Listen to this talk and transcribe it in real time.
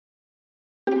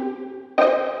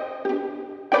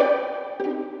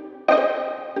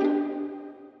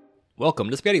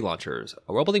Welcome to Spaghetti Launchers,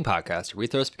 a world-building podcast where we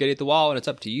throw spaghetti at the wall and it's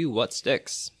up to you what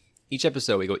sticks. Each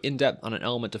episode, we go in-depth on an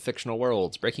element of fictional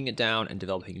worlds, breaking it down and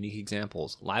developing unique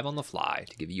examples live on the fly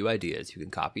to give you ideas you can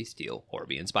copy, steal, or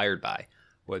be inspired by.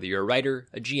 Whether you're a writer,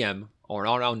 a GM, or an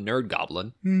all-around nerd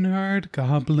goblin. Nerd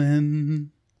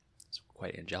goblin. It's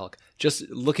quite angelic. Just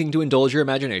looking to indulge your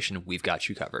imagination, we've got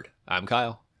you covered. I'm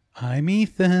Kyle. I'm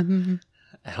Ethan.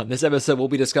 And on this episode, we'll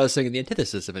be discussing the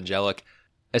antithesis of angelic,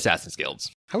 Assassin's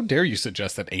Guilds. How dare you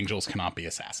suggest that angels cannot be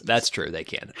assassins? That's true, they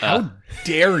can. How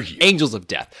dare you? Angels of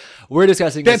Death. We're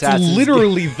discussing That's Assassin's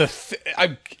literally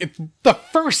it's the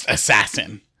first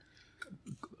assassin.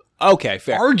 Okay,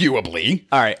 fair. Arguably.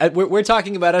 All right, we're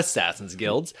talking about Assassin's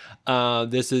Guilds.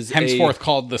 This is henceforth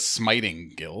called the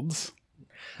Smiting Guilds.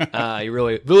 You're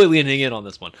really leaning in on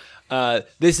this one.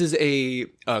 This is a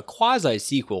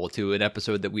quasi-sequel to an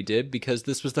episode that we did because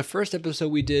this was the first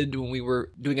episode we did when we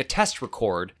were doing a test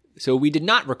record. So we did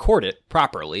not record it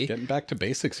properly. Getting back to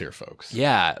basics here, folks.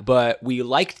 Yeah, but we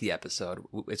liked the episode.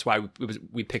 It's why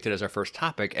we picked it as our first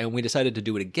topic, and we decided to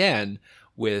do it again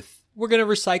with, we're going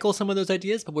to recycle some of those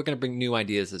ideas, but we're going to bring new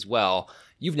ideas as well.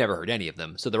 You've never heard any of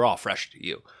them, so they're all fresh to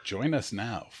you. Join us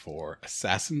now for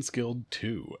Assassin's Guild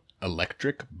 2,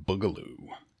 Electric Boogaloo.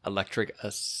 Electric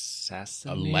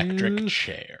Assassin? Electric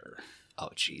Chair. Oh,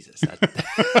 Jesus.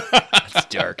 That's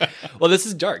dark. Well, this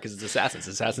is dark because it's Assassins.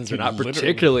 Assassins are not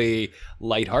particularly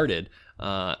lighthearted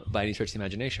by any stretch of the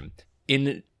imagination.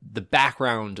 In the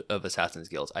background of Assassin's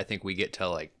Guilds, I think we get to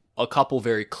like a couple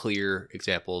very clear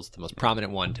examples. The most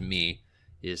prominent one to me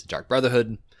is Dark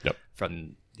Brotherhood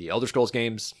from the Elder Scrolls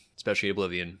games, especially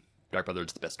Oblivion. Dark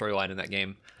Brotherhood's the best storyline in that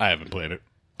game. I haven't played it.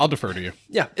 I'll defer to you.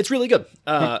 Yeah, it's really good.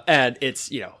 And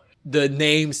it's, the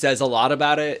name says a lot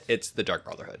about it. It's the Dark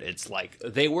Brotherhood. It's like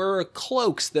they wear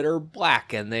cloaks that are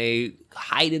black and they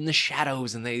hide in the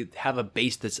shadows and they have a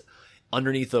base that's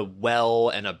underneath a well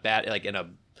and in a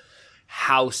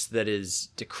house that is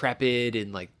decrepit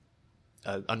in like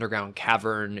an underground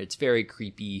cavern. It's very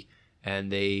creepy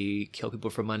and they kill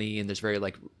people for money and there's very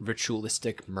like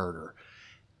ritualistic murder.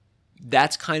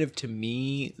 That's kind of, to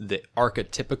me, the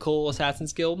archetypical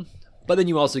Assassin's Guild. But then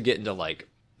you also get into, like,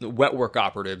 the wet work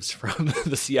operatives from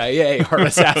the CIA are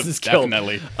Assassin's Guild.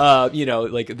 Definitely.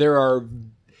 There are...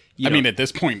 I mean, at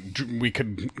this point, we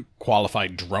could qualify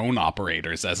drone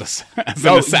operators as an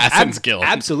Assassin's Guild.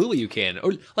 Absolutely you can.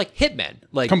 Or, like, Hitmen.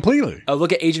 Completely.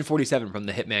 Look at Agent 47 from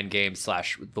the Hitman game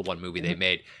 / the one movie they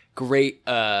made. Great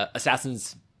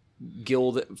Assassin's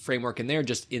Guild framework in there,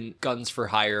 just in guns for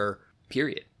hire...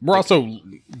 period. We're also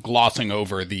glossing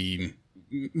over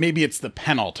maybe it's the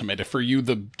penultimate. If for you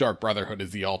the Dark Brotherhood is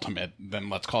the ultimate,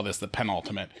 then let's call this the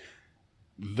penultimate.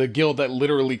 The guild that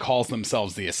literally calls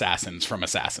themselves the Assassins from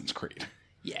Assassin's Creed.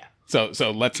 Yeah. So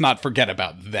let's not forget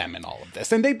about them in all of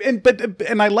this. And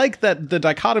I like that the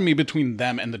dichotomy between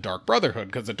them and the Dark Brotherhood,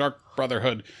 because the Dark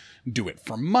Brotherhood do it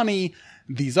for money.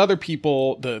 These other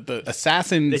people, the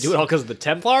assassins... They do it all because of the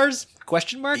Templars? ?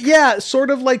 Yeah, sort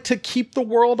of like to keep the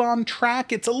world on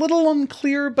track. It's a little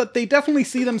unclear, but they definitely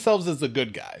see themselves as the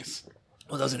good guys.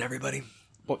 Well, doesn't everybody?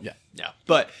 Well, yeah. No.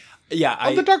 But,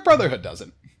 yeah, the Dark Brotherhood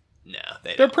doesn't. No,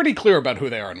 they don't. They're pretty clear about who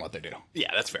they are and what they do.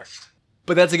 Yeah, that's fair.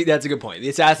 But that's a good point. The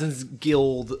Assassin's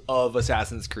Guild of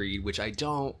Assassin's Creed, which I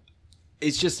don't...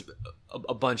 It's just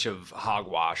a bunch of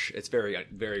hogwash. It's very,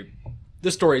 very...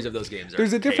 The stories of those games are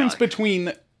There's a difference chaotic.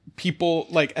 between people,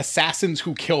 like assassins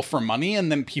who kill for money,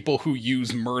 and then people who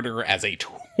use murder as a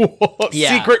tool.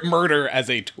 Secret murder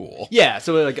as a tool. Yeah,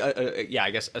 so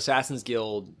I guess Assassin's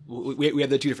Guild, we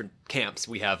have the two different camps.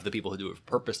 We have the people who do it for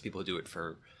purpose, people who do it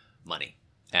for money.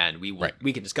 And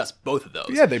we can discuss both of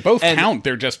those. Yeah, they both count.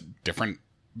 They're just different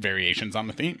variations on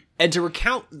the theme. And to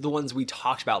recount the ones we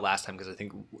talked about last time, because I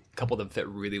think a couple of them fit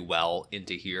really well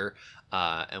into here,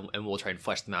 and we'll try and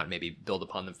flesh them out and maybe build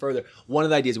upon them further. One of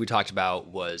the ideas we talked about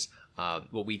was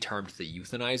what we termed the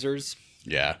euthanizers.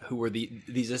 Yeah. Who were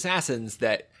these assassins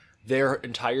that their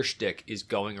entire shtick is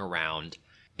going around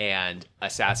and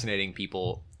assassinating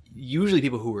people, usually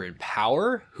people who are in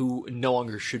power, who no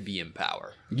longer should be in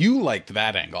power. You liked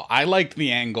that angle. I liked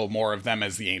the angle more of them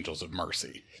as the Angels of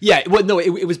Mercy. Yeah, well, no,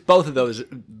 it was both of those.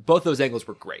 Both those angles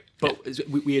were great, but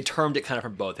we had termed it kind of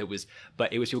from both. It was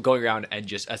people going around and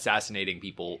just assassinating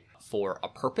people for a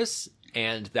purpose,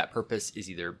 and that purpose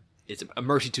is either it's a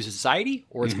mercy to society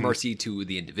or it's mercy to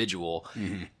the individual,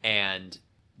 and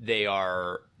they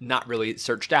are not really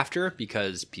searched after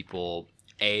because people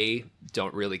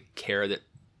don't really care that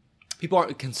people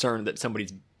aren't concerned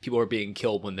that people are being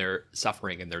killed when they're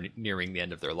suffering and they're nearing the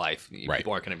end of their life. Right.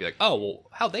 People aren't going to be like, oh, well,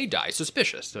 how'd they die?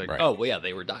 Suspicious. They're like, oh, well, yeah,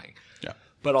 they were dying. Yeah.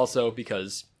 But also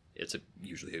because it's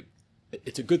usually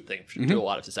it's a good thing to a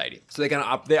lot of society. So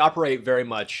they operate very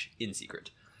much in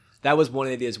secret. That was one of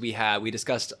the ideas we had. We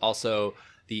discussed also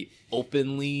the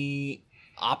openly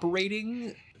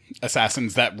operating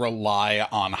assassins that rely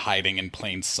on hiding in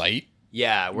plain sight.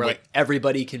 Yeah, where like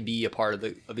everybody can be a part of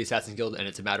the Assassin's Guild, and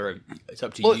it's a matter of it's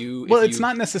up to you. Well, it's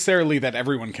not necessarily that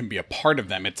everyone can be a part of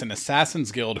them. It's an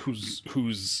Assassin's Guild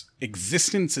whose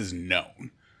existence is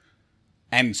known.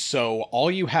 And so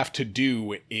all you have to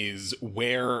do is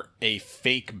wear a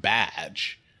fake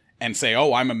badge and say,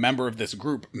 oh, I'm a member of this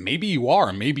group. Maybe you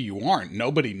are, maybe you aren't.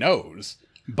 Nobody knows.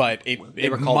 But it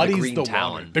muddies the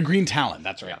water. The Green Talon,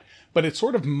 that's right. Yeah. But it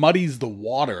sort of muddies the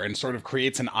water and sort of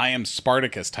creates an I am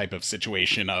Spartacus type of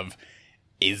situation of,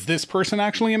 is this person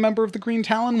actually a member of the Green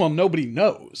Talon? Well, nobody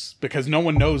knows, because no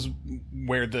one knows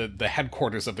where the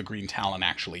headquarters of the Green Talon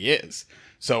actually is.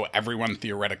 So everyone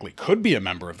theoretically could be a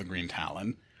member of the Green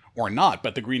Talon or not,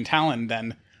 but the Green Talon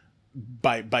then,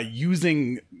 by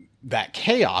using that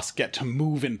chaos, get to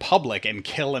move in public and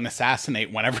kill and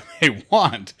assassinate whenever they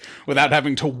want without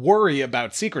having to worry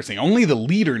about secrecy. Only the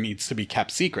leader needs to be kept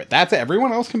secret. That's it.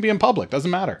 Everyone else can be in public. Doesn't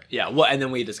matter. Yeah. Well, and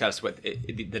then we discussed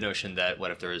the notion that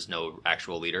what if there is no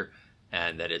actual leader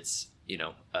and that it's,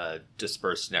 a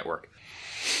dispersed network.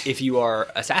 If you are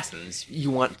assassins, you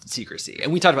want secrecy.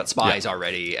 And we talked about spies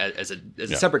already as a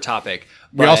separate topic.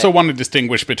 We also want to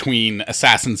distinguish between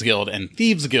Assassin's Guild and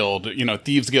Thieves Guild.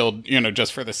 Thieves Guild,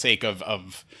 just for the sake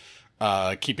of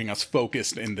keeping us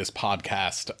focused in this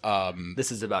podcast.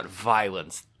 This is about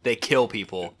violence. They kill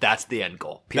people. That's the end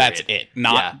goal. Period. That's it.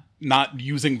 Not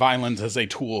using violence as a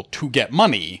tool to get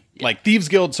money. Yeah. Like Thieves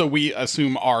Guild, so we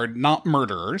assume, are not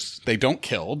murderers. They don't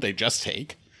kill. They just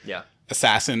take. Yeah.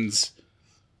 Assassins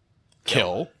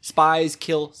kill. Spies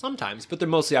kill sometimes, but they're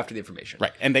mostly after the information.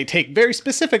 Right. And they take very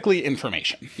specifically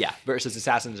information. Yeah. Versus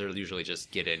assassins are usually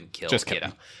just get in, kill, just get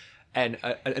out. And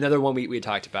another one we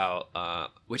talked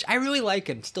about, which I really like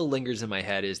and still lingers in my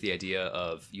head, is the idea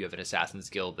of you have an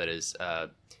Assassin's Guild that is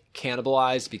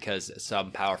cannibalized because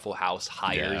some powerful house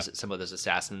hires some of those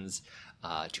assassins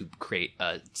to create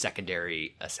a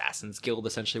secondary Assassin's Guild,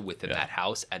 essentially, within that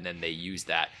house, and then they use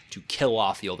that to kill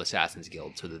off the old Assassin's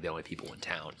Guild so they're the only people in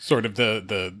town. Sort of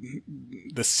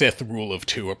the Sith rule of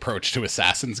two approach to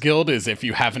Assassin's Guild is, if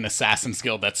you have an Assassin's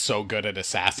Guild that's so good at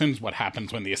assassins, what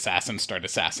happens when the assassins start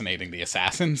assassinating the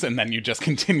assassins, and then you just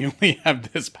continually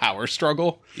have this power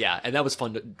struggle. Yeah, and that was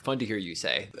fun to hear you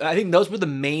say. I think those were the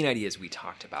main ideas we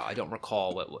talked about. I don't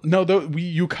recall what... No,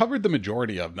 you covered the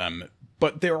majority of them.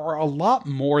 But there are a lot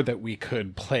more that we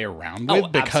could play around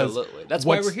with, because absolutely. That's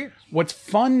why we're here. What's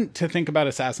fun to think about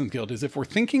Assassin's Guild is if we're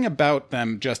thinking about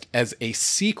them just as a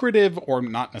secretive, or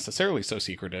not necessarily so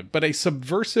secretive, but a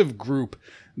subversive group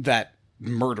that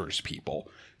murders people,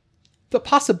 the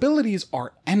possibilities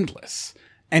are endless.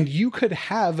 And you could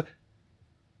have...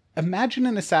 Imagine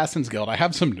an Assassin's Guild. I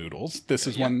have some noodles. This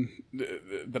is one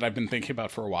that I've been thinking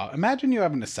about for a while. Imagine you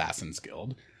have an Assassin's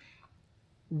Guild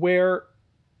where...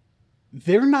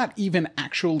 they're not even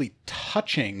actually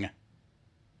touching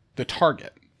the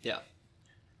target. Yeah.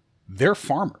 They're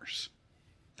farmers.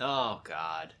 Oh,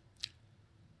 God.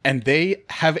 And they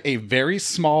have a very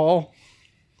small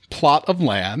plot of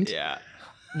land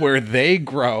where they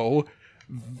grow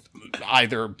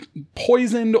either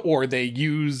poisoned, or they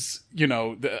use,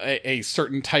 a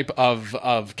certain type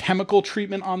of chemical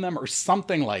treatment on them or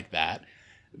something like that.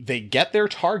 They get their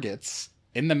targets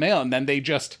in the mail, and then they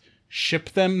just... ship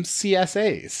them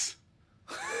CSAs.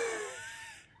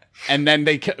 And then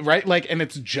they, right? Like, and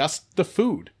it's just the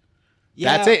food.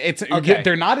 Yeah. That's it. It's okay.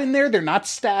 They're not in there. They're not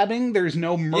stabbing. There's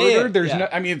no murder. There's no,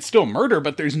 I mean, it's still murder,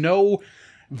 but there's no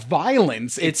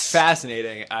violence. It's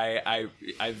fascinating. I'm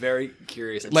very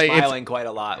curious. I'm smiling quite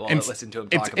a lot while I listen to him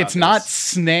talk about It's not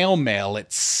snail mail.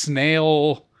 It's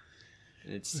snail.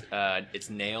 It's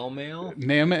nail mail.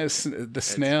 The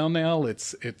snail mail.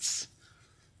 It's.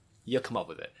 You'll come up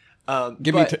with it.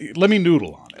 Let me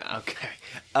noodle on it.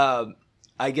 Okay.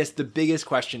 I guess the biggest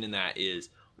question in that is,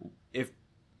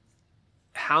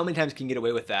 how many times can you get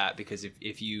away with that? Because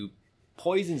if you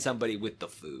poison somebody with the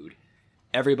food,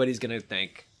 everybody's going to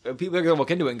think, people are going to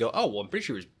look into it and go, oh, well, I'm pretty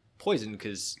sure he was poisoned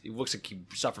because it looks like he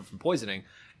suffered from poisoning.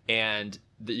 And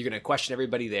you're going to question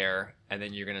everybody there. And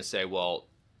then you're going to say, well,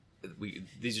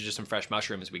 these are just some fresh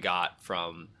mushrooms we got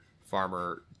from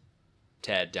Farmer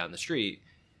Ted down the street.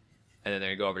 And then they're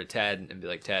going to go over to Ted and be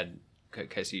like, Ted, can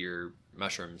I see your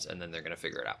mushrooms? And then they're going to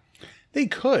figure it out. They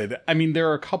could. I mean, there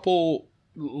are a couple...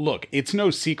 Look, it's no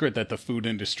secret that the food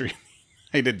industry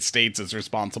United States is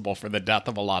responsible for the death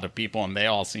of a lot of people, and they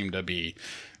all seem to be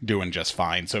doing just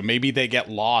fine. So maybe they get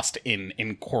lost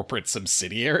in corporate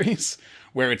subsidiaries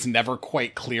where it's never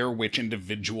quite clear which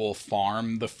individual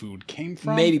farm the food came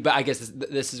from. Maybe, but I guess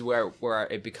this is where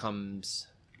it becomes...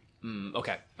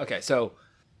 Okay, so...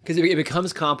 Because it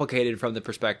becomes complicated from the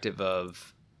perspective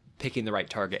of picking the right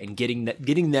target and getting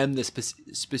them,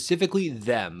 specifically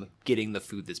them, getting the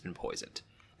food that's been poisoned.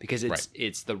 Because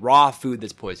it's the raw food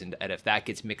that's poisoned, and if that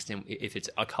gets mixed in, if it's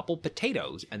a couple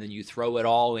potatoes, and then you throw it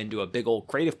all into a big old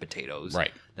crate of potatoes,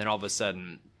 then all of a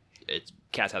sudden, it's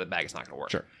cat's out of the bag, it's not going to work.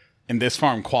 Sure. In this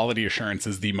farm, quality assurance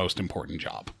is the most important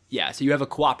job. Yeah, so you have a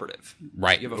cooperative.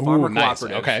 Right. You have a farmer nice.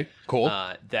 cooperative. Okay, cool.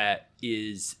 That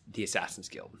is the Assassin's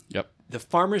Guild. Yep. The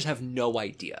farmers have no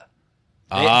idea.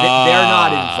 They're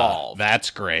not involved. That's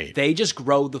great. They just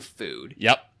grow the food.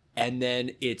 Yep. And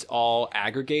then it's all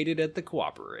aggregated at the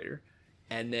cooperator.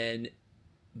 And then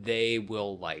they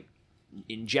will, like,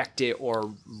 inject it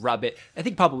or rub it. I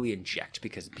think probably inject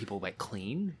because people like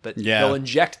clean. But they'll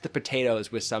inject the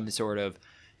potatoes with some sort of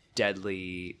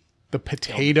deadly... The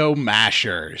potato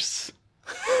mashers.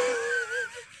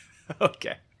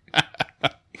 Okay.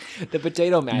 The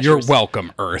potato mashers. You're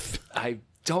welcome, Earth. I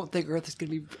don't think Earth is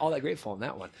going to be all that grateful on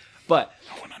that one. But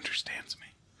no one understands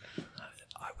me.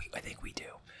 I think we do.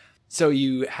 So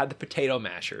you have the potato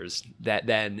mashers that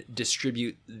then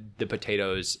distribute the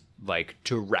potatoes like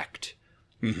direct.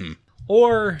 Mm-hmm.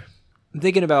 Or I'm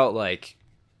thinking about like,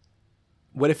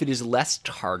 what if it is less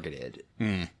targeted?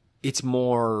 It's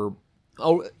more,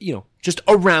 just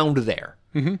around there.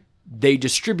 Mm-hmm. They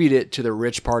distribute it to the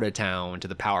rich part of town, to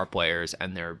the power players,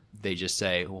 and they just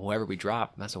say, well, whoever we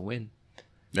drop, that's a win.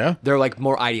 Yeah. They're like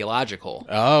more ideological.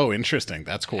 Oh, interesting.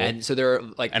 That's cool. And so they're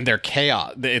like... And they're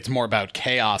chaos. It's more about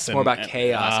chaos. More about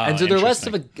chaos. And so they're less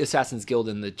of an Assassin's Guild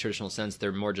in the traditional sense.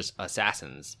 They're more just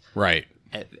assassins. Right.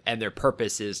 And their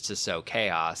purpose is to sow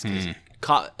chaos.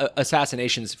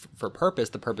 Assassinations for purpose,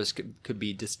 the purpose could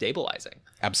be destabilizing.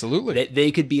 Absolutely.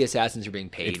 They could be assassins who are being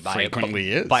paid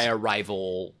by a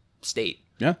rival state.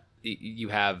 Yeah. You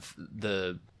have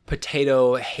the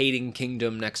potato-hating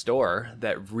kingdom next door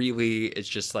that really is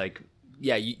just like,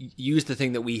 yeah, you use the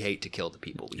thing that we hate to kill the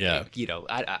people we hate.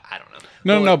 I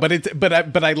don't know.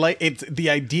 But I like it's the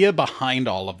idea behind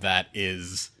all of that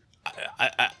is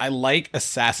I like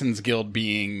Assassin's Guilds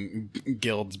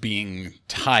being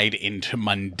tied into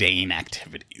mundane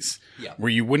activities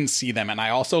where you wouldn't see them. And I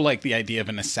also like the idea of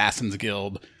an Assassin's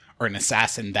Guild or an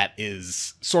assassin that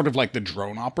is sort of like the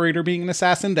drone operator being an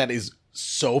assassin that is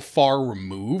so far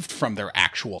removed from their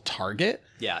actual target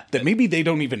that maybe they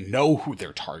don't even know who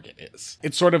their target is.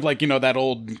 It's sort of like, that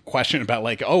old question about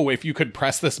like, oh, if you could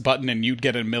press this button and you'd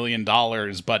get $1 million,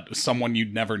 but someone you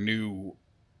never knew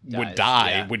would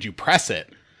die, would you press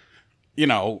it?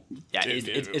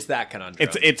 It's that conundrum.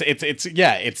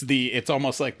 It's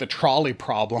almost like the trolley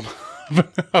problem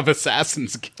of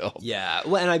Assassin's Guild. Yeah.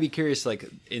 Well, and I'd be curious, like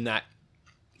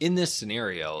in this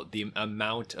scenario, the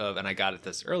amount of, and I got at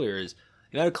this earlier, is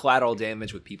the amount of collateral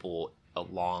damage with people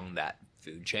along that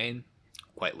food chain,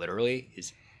 quite literally,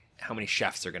 is how many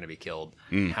chefs are going to be killed,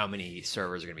 how many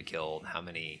servers are going to be killed,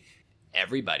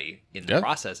 everybody in the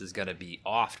process is going to be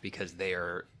offed because they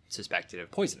are suspected of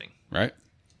poisoning. Right.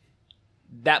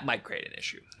 That might create an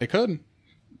issue. It could.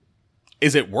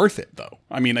 Is it worth it though?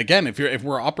 I mean, again, if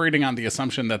we're operating on the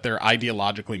assumption that they're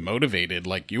ideologically motivated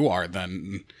like you are,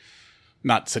 then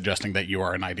not suggesting that you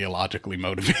are an ideologically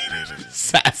motivated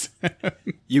assassin.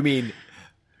 You mean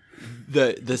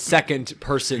the second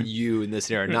person you in this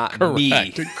scenario, not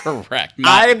me. Correct.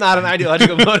 I am not an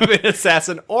ideologically motivated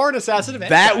assassin or an assassin of any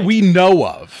that kind. We know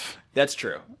of. That's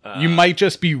true. You might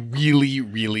just be really,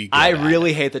 really good. I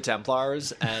really hate the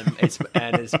Templars, and it's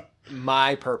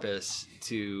my purpose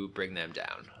to bring them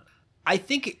down. I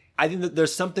think that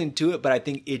there's something to it, but I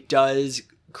think it does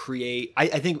create. I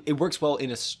think it works well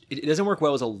it doesn't work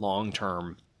well as a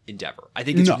long-term endeavor. I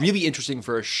think it's really interesting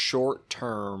for a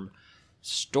short-term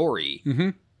story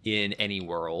in any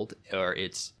world, or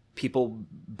it's people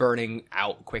burning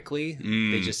out quickly.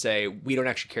 They just say, we don't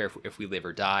actually care if we live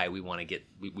or die. We want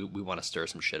to stir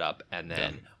some shit up, and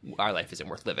then our life isn't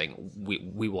worth living.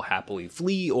 We will happily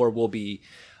flee, or we'll be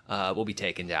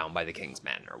taken down by the king's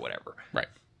men or whatever. Right.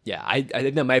 Yeah, I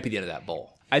think that might be the end of that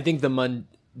bowl. I think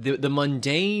the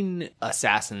mundane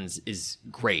assassins is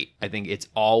great. I think it's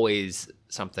always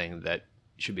something that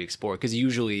should be explored, because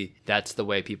usually that's the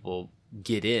way people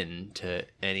get into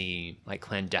any like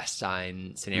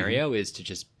clandestine scenario, is to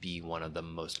just be one of the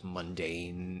most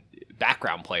mundane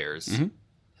background players.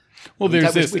 Well, we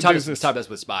there's talked this about this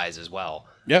with spies as well.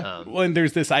 Yeah. Well, and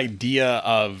there's this idea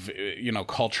of,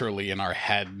 culturally in our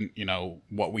head,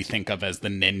 what we think of as the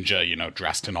ninja,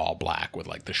 dressed in all black with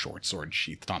like the short sword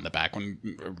sheathed on the back. When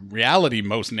in reality,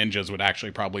 most ninjas would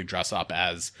actually probably dress up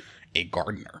as a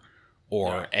gardener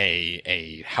or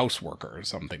a houseworker or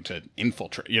something to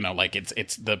infiltrate.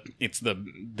 It's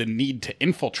the need to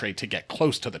infiltrate to get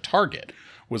close to the target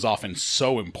was often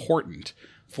so important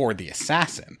for the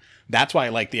assassin. That's why I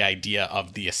like the idea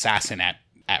of the assassin at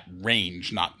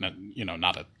range, not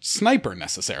a sniper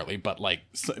necessarily, but like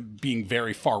being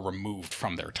very far removed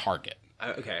from their target.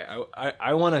 Okay,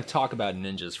 I want to talk about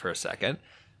ninjas for a second.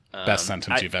 Best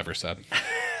sentence you've ever said.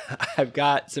 I've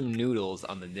got some noodles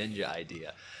on the ninja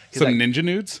idea. Some ninja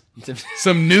nudes?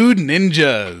 Some nude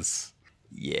ninjas.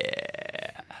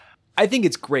 Yeah. I think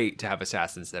it's great to have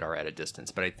assassins that are at a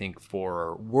distance, but I think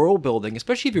for world building,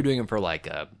 especially if you're doing them for like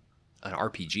an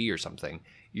RPG or something,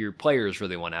 your players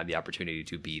really want to have the opportunity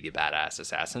to be the badass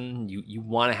assassin. You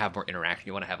want to have more interaction.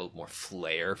 You want to have a little more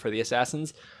flair for the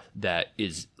assassins that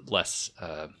is less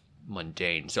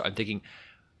mundane. So I'm thinking,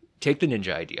 take the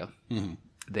ninja idea. Mm-hmm.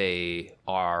 They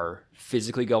are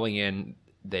physically going in.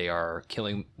 They are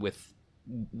killing with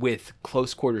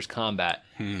close quarters combat.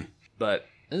 But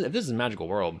if this is a magical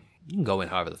world, you can go in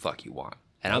however the fuck you want.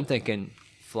 And I'm thinking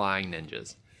flying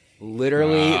ninjas.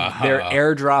 Literally, they're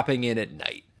airdropping in at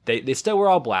night. They still wear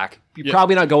all black. You're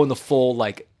probably not going the full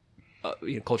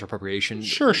cultural appropriation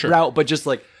route, but just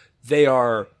like they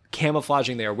are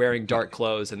camouflaging. They are wearing dark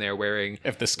clothes, and they are wearing.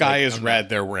 If the sky is red,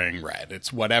 they're wearing red.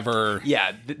 It's whatever.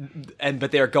 Yeah,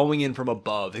 but they are going in from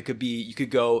above. It could be you could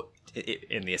go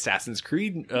in the Assassin's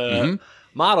Creed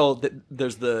model.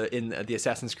 There's in the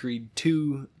Assassin's Creed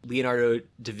 2 Leonardo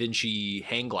da Vinci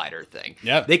hang glider thing.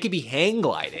 Yeah, they could be hang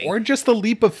gliding, or just the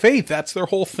leap of faith. That's their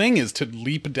whole thing, is to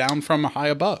leap down from high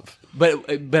above.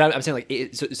 But I'm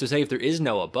saying so say if there is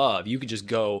no above, you could just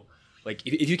go. Like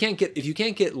if you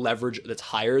can't get leverage that's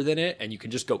higher than it, and you can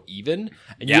just go even,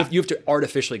 and you have to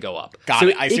artificially go up. Got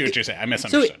it. I see what you're saying. I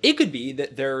misunderstood. So it could be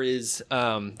that there's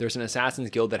an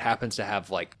Assassin's Guild that happens to have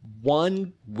like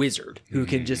one wizard who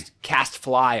can just cast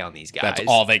fly on these guys. That's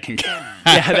all they can get.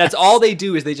 Yeah, that's all they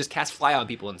do is they just cast fly on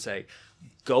people and say,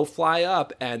 "Go fly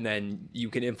up," and then you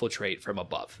can infiltrate from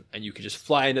above, and you can just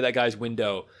fly into that guy's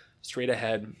window straight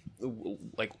ahead,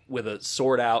 like with a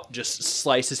sword out, just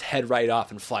slice his head right off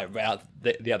and fly right out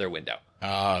the other window.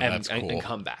 That's cool. And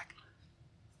come back.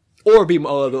 Or be a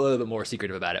little bit more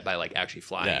secretive about it by like actually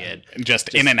flying in.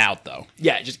 Just in and out though.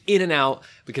 Yeah, just in and out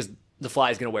because the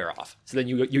fly is going to wear off. So then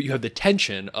you have the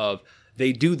tension of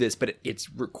they do this, but it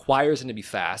requires them to be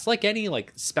fast, like any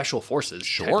like special forces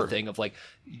type of thing of like,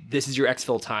 this is your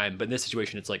exfil time. But in this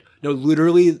situation, it's like, no,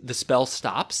 literally the spell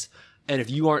stops. And if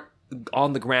you aren't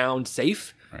on the ground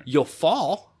safe, you'll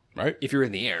fall if you're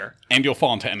in the air, and you'll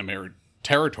fall into enemy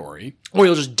territory, or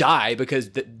you'll just die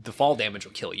because the fall damage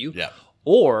will kill you,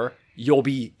 or you'll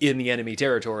be in the enemy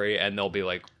territory and they'll be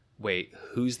like, wait,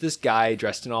 who's this guy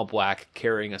dressed in all black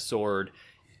carrying a sword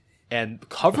and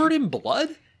covered in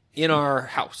blood in our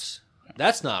house?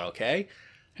 That's not okay.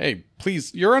 Hey,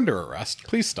 please, you're under arrest,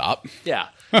 please stop. Yeah.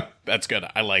 That's good.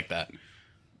 I like that.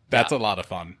 That's a lot of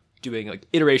fun, doing like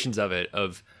iterations of it,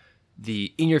 of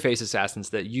the in-your-face assassins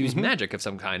that use magic of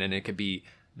some kind, and it could be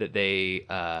that they...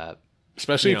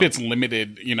 especially if it's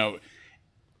limited,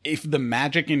 if the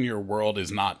magic in your world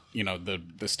is not, the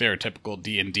stereotypical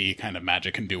D&D kind of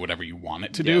magic can do whatever you want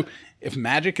it to do. If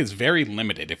magic is very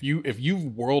limited, if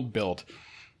you've world built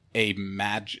a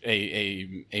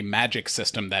magic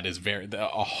system that is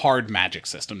a hard magic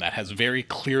system that has very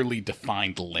clearly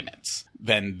defined limits,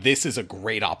 then this is a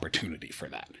great opportunity for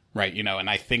that, right? And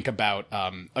I think about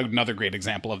another great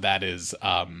example of that is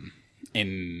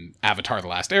in Avatar: The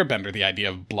Last Airbender, the idea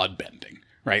of blood bending,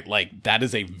 right? Like that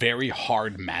is a very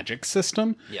hard magic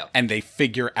system, and they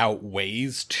figure out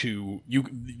ways to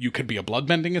you could be a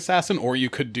bloodbending assassin, or you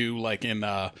could do like in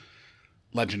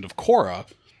Legend of Korra,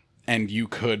 and you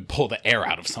could pull the air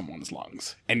out of someone's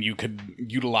lungs, and you could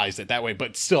utilize it that way,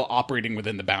 but still operating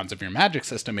within the bounds of your magic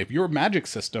system. If your magic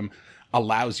system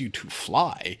allows you to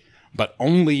fly, but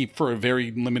only for a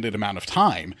very limited amount of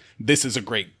time, this is a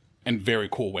great and very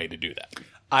cool way to do that.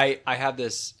 I have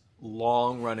this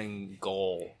long-running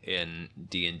goal in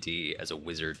D&D as a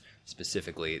wizard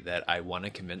specifically that I want to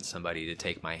convince somebody to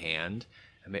take my hand,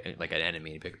 like an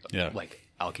enemy, like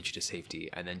I'll get you to safety,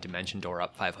 and then dimension door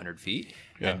up 500 feet,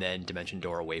 and then dimension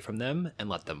door away from them and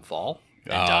let them fall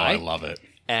and die. I love it.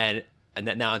 And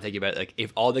then now I'm thinking about it, like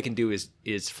if all they can do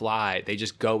is fly, they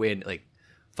just go in like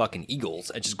fucking eagles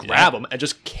and just grab them and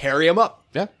just carry them up.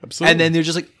 Yeah, absolutely. And then they're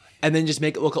just like, and then just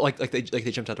make it look like they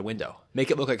jumped out a window.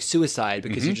 Make it look like suicide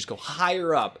because you just go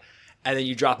higher up, and then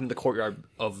you drop into the courtyard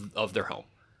of their home,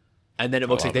 and then it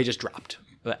looks like they just dropped.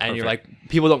 And you're like,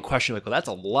 people don't question like, well, that's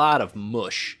a lot of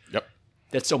mush. Yep.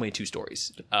 That's only 2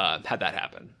 stories. Had that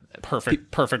happen.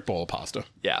 Perfect bowl of pasta.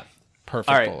 Yeah.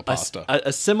 Perfect bowl of pasta.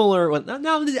 A similar one.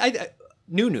 No,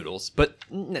 new noodles, but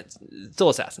still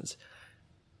assassins.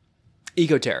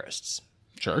 Eco-terrorists.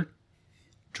 Sure.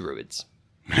 Druids.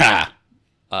 Ha!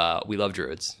 We love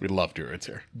druids. We love druids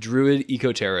here. Druid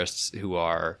eco-terrorists who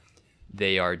are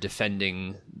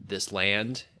defending this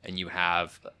land, and you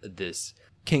have this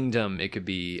kingdom. It could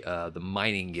be the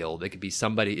mining guild. It could be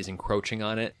somebody is encroaching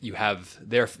on it. You have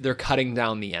they're cutting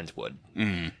down the Entwood.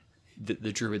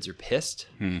 The druids are pissed,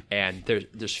 and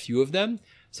there's few of them,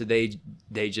 so they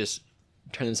just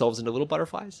turn themselves into little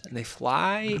butterflies, and they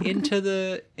fly into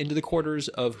the quarters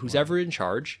of who's ever in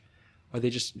charge, or they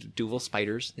just do little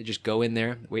spiders. They just go in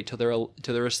there, wait till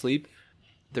they're asleep.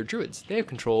 They're druids. They have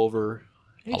control over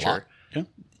nature. A lot. Yeah.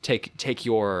 Take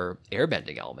your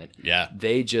airbending element. Yeah.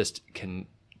 They just can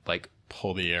like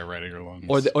pull the air right out of your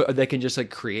lungs, or they can just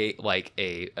like create like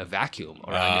a vacuum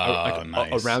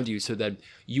around you, so that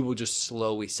you will just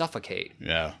slowly suffocate.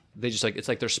 Yeah. They just like it's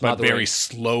like they're smothering. But very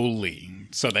slowly,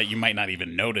 so that you might not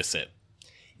even notice it.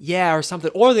 Yeah, or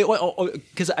something. Or they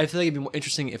because I feel like it'd be more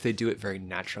interesting if they do it very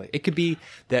naturally. It could be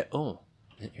that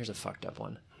here's a fucked up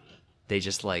one. They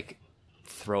just like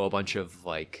throw a bunch of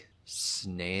like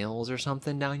snails or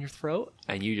something down your throat,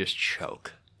 and you just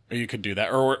choke. Or you could do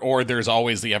that, or there's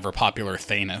always the ever popular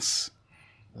Thanos.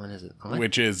 What is it?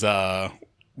 Which is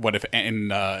what if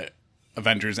in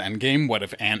Avengers Endgame? What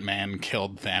if Ant-Man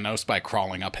killed Thanos by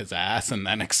crawling up his ass and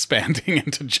then expanding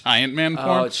into Giant Man form?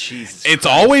 Oh Jesus! It's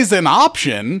always an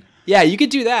option. Yeah, you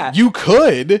could do that. You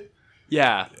could.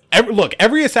 Yeah.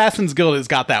 Every Assassin's Guild has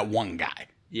got that one guy.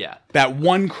 Yeah. That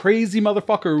one crazy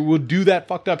motherfucker who will do that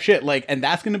fucked up shit. Like, and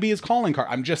that's going to be his calling card.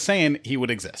 I'm just saying he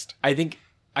would exist. I think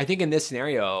in this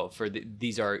scenario,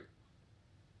 these are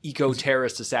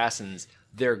eco-terrorist assassins,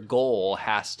 their goal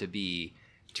has to be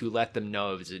to let them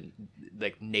know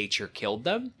like nature killed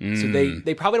them. So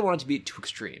they probably don't want it to be too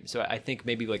extreme. So I think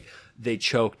maybe like they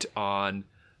choked on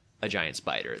a giant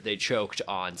spider. They choked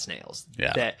on snails.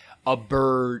 Yeah. That a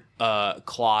bird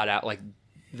clawed out like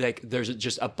there's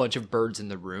just a bunch of birds in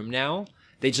the room now.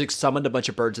 They just like, summoned a bunch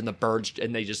of birds, and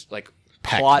they just like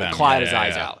clawed his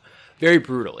eyes out. Very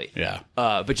brutally. Yeah.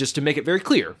 But just to make it very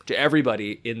clear to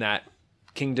everybody in that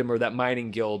kingdom or that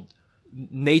mining guild,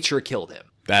 nature killed him.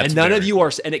 And none of you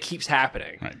are, and it keeps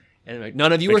happening. Right. And like,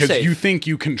 none of you are safe. Because you think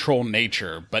you control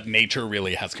nature, but nature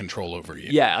really has control over you.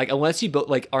 Yeah, like unless you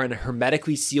are in a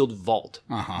hermetically sealed vault,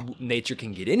 nature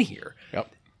can get in here.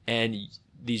 Yep. And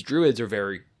these druids are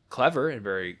very clever and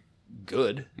very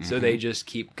good, so they just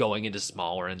keep going into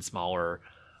smaller and smaller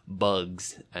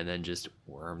bugs and then just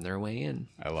worm their way in.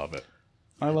 I love it.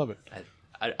 I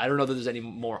don't know that there's any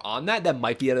more on that. That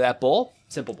might be out of that bowl.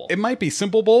 Simple bowl. It might be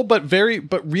simple bowl, but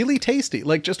really tasty.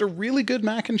 Like just a really good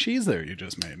mac and cheese there you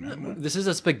just made, man. This is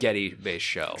a spaghetti-based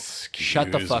show.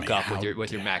 Shut the fuck up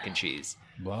with your mac and cheese.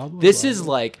 Blah, blah, this blah. is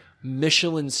like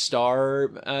Michelin star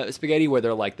spaghetti where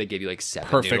they give you like 7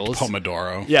 perfect noodles.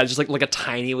 Pomodoro. Yeah, just like a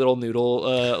tiny little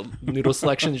noodle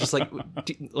selection. Just like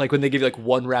when they give you like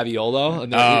one raviolo,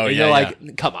 and you're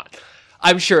like, come on.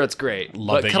 I'm sure it's great.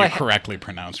 Love that you correctly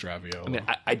pronounced raviolo. I mean,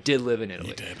 I did live in Italy.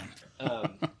 You did.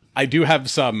 I do have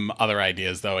some other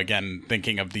ideas, though. Again,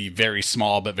 thinking of the very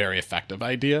small but very effective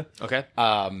idea. Okay.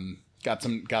 Got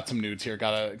some nudes here.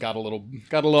 Got a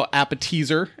little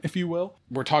appetizer, if you will.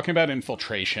 We're talking about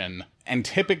infiltration, and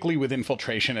typically with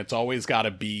infiltration, it's always got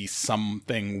to be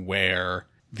something where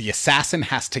the assassin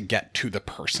has to get to the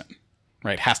person,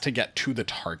 right? Has to get to the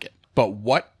target. But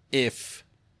what if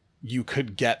you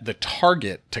could get the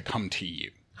target to come to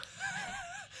you?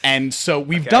 And so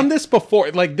we've done this before.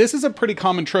 Like, this is a pretty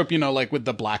common trope, like with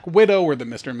the Black Widow or the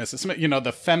Mr. and Mrs. Smith,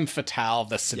 the femme fatale,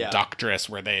 the seductress,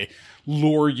 where they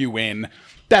lure you in.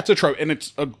 That's a trope, and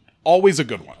it's always a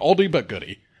good one. Oldie but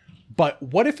goodie. But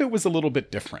what if it was a little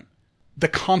bit different? The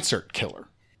concert killer,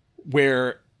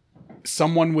 where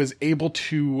someone was able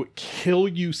to kill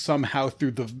you somehow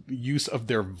through the use of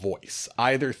their voice,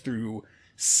 either through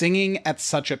singing at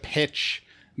such a pitch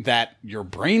that your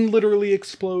brain literally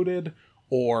exploded,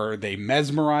 or they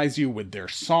mesmerize you with their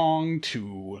song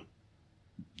to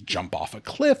jump off a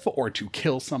cliff or to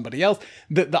kill somebody else.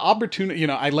 The opportunity,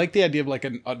 I like the idea of like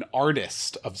an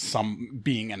artist of some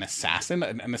being an assassin,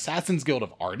 an assassin's guild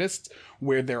of artists,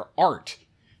 where their art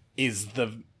is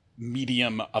the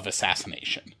medium of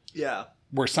assassination. Yeah.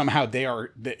 Where somehow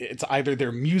it's either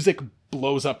their music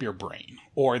blows up your brain,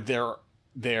 or their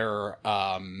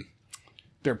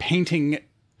their painting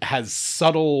has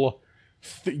subtle.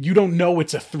 You don't know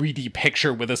it's a 3D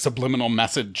picture with a subliminal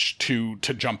message to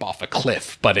jump off a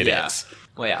cliff, but it is.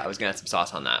 Well, yeah, I was gonna add some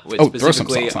sauce on that. Throw some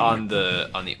Specifically sauce on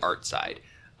the art side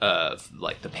of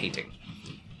like the painting.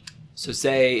 So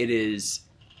say it is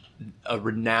a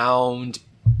renowned,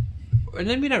 or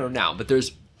maybe not renowned, but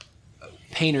there's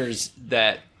painters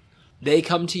that they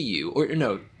come to you, or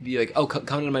no, be like, oh,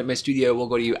 come to my studio, we'll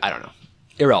go to you. I don't know.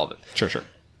 Irrelevant. Sure.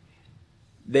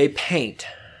 They paint,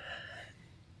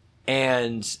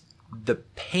 and the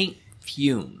paint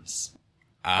fumes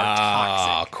are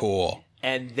toxic. Cool.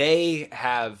 And they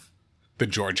have the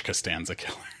George Costanza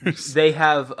killers. They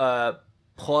have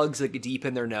plugs like deep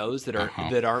in their nose that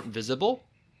aren't visible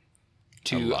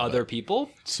to other people.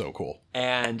 So cool.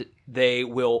 And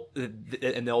they'll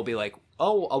be like,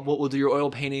 oh, we'll do your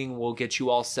oil painting. We'll get you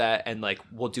all set, and like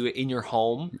we'll do it in your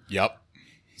home. Yep.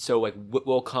 So like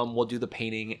we'll come, we'll do the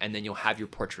painting, and then you'll have your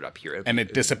portrait up here. And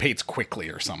it dissipates quickly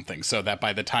or something, so that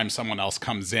by the time someone else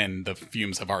comes in, the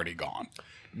fumes have already gone.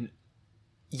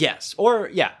 Yes, or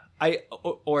yeah, it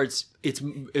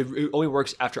only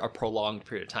works after a prolonged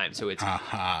period of time. So it's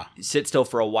sit still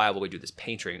for a while while we do this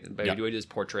painting, but we do this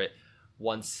portrait.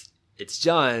 Once it's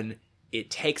done, it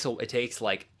takes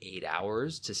like 8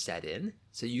 hours to set in,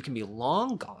 so you can be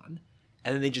long gone,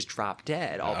 and then they just drop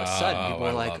dead all of a sudden. People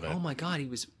are like, "Oh my god,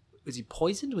 was he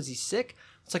poisoned? Was he sick?"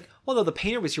 It's like, well, no, the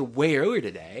painter was here way earlier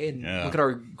today, and look at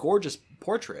our gorgeous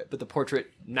portrait, but the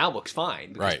portrait now looks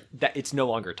fine because that it's no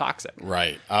longer toxic.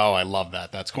 Right. Oh, I love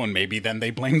that. That's cool. And maybe then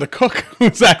they blame the cook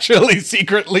who's actually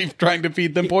secretly trying to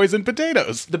feed them poisoned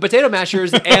potatoes. The potato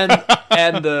mashers and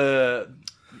the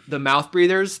mouth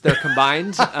breathers, they're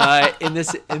combined in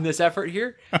this effort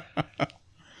here.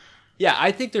 Yeah,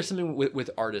 I think there's something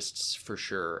with artists for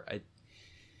sure.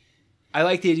 I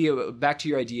like the idea back to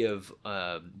your idea of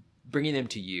bringing them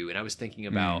to you, and I was thinking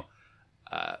about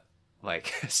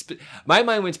my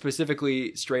mind went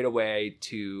specifically straight away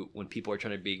to when people are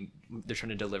trying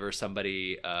to deliver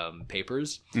somebody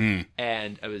papers,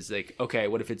 and I was like, okay,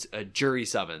 what if it's a jury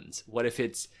summons? What if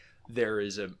there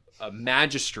is a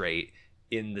magistrate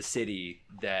in the city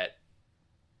that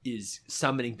is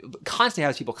constantly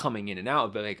has people coming in and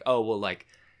out, but like, oh well, like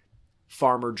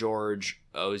Farmer George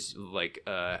has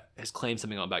claimed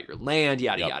something about your land,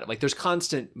 yada yada. Like there's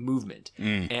constant movement,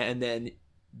 and then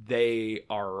they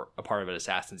are a part of an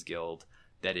Assassin's Guild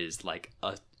that is like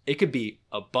it could be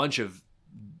a bunch of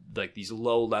like these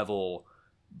low level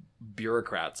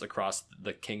bureaucrats across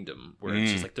the kingdom where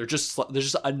it's just like there's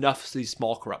just enough of these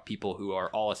small corrupt people who are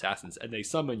all assassins, and they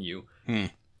summon you,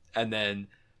 and then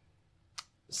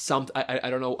I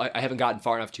don't know, I haven't gotten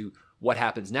far enough to what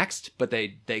happens next, but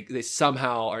they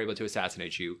somehow are able to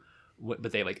assassinate you,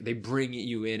 but they bring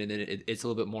you in, and then it's a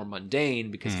little bit more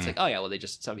mundane because it's like, oh yeah, well they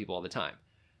just summon people all the time,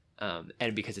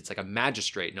 and because it's like a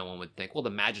magistrate, no one would think, well, the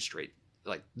magistrate,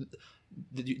 like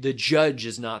the judge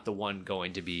is not the one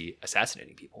going to be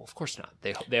assassinating people. Of course not.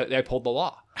 They uphold the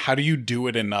law. How do you do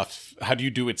it enough? How do you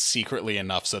do it secretly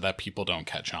enough so that people don't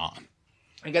catch on?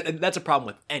 That's a problem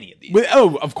with any of these.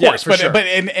 Of course, yeah, but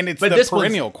it's the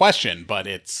perennial question. But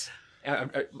it's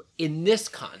in this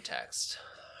context,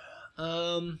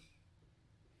 you've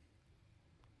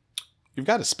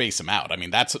got to space them out. I mean,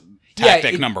 that's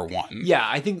tactic number one. Yeah,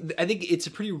 I think it's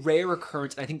a pretty rare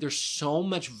occurrence. I think there's so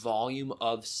much volume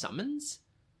of summons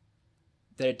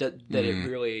that it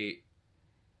really.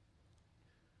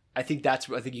 I think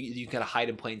you kind of hide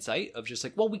in plain sight of just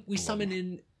like, well, we summon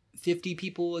in 50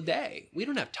 people a day. We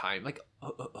don't have time. Like,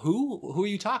 who are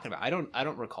you talking about? I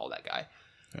don't recall that guy.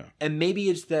 Yeah. And maybe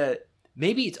it's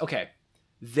okay.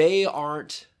 They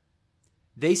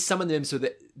summon them so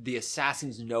that the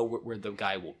assassins know where the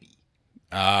guy will be.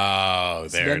 Oh,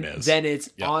 there it is. Then it's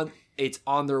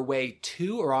on their way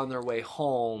to or on their way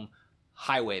home.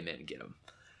 Highwaymen get them,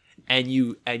 and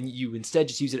you instead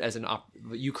just use it as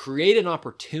you create an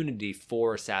opportunity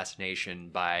for assassination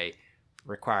by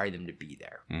requiring them to be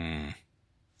there.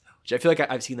 Which I feel like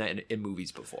I've seen that in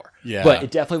movies before. Yeah, but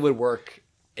it definitely would work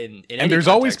in any and there's context.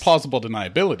 Always plausible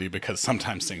deniability because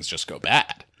sometimes things just go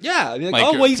bad. Yeah, I mean,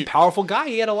 he's a powerful guy.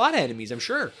 He had a lot of enemies, I'm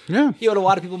sure. Yeah, he owed a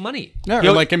lot of people money. Yeah,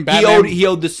 like in Batman, he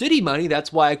owed the city money.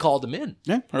 That's why I called him in.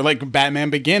 Yeah, or like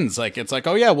Batman Begins. Like it's like,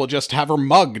 oh yeah, we'll just have her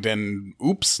mugged, and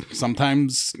oops,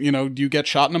 sometimes you get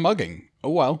shot in a mugging.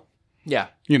 Oh well. Yeah.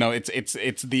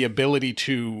 It's the ability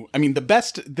to, I mean, the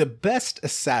best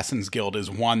Assassin's Guild is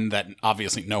one that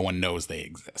obviously no one knows they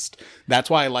exist. That's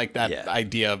why I like that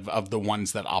idea of the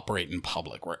ones that operate in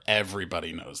public where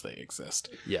everybody knows they exist.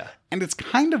 Yeah. And it's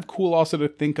kind of cool also to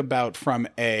think about from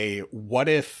what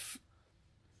if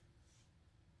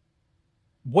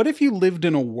what if you lived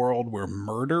in a world where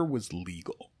murder was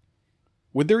legal?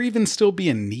 Would there even still be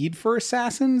a need for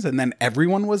assassins and then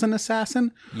everyone was an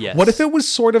assassin? Yes. What if it was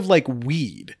sort of like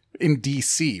weed in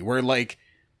DC where like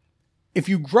if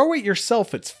you grow it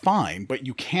yourself, it's fine, but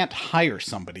you can't hire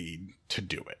somebody to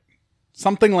do it.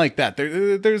 Something like that.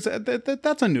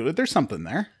 There's something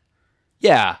there.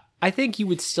 Yeah. I think you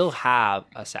would still have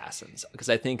assassins because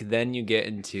I think then you get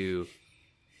into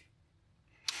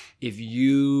if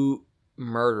you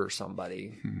murder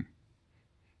somebody,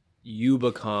 you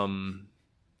become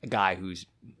a guy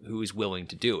who is willing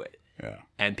to do it. Yeah.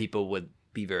 And people would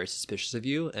be very suspicious of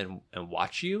you and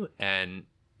watch you, and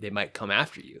they might come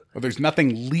after you. Well, there's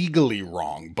nothing legally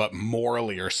wrong, but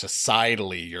morally or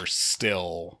societally, you're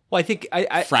still I think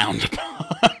I frowned upon.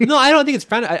 No, I don't think it's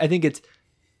frowned. I think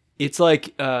it's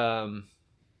like I'm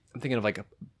thinking of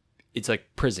it's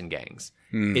like prison gangs.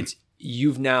 It's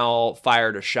you've now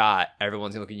fired a shot.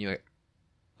 Everyone's gonna look at you like,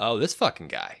 oh, this fucking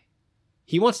guy,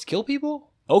 he wants to kill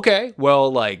people. Okay,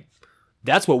 well, like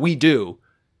that's what we do.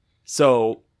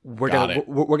 So we're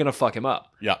gonna fuck him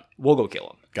up. Yeah, we'll go kill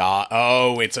him.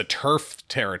 It's a turf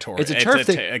territory. It's a turf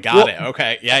thing. It.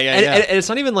 Okay, yeah. And it's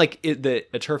not even like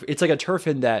a turf. It's like a turf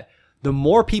in that the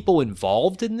more people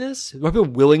involved in this, the more people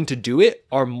willing to do it,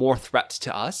 are more threats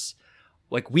to us.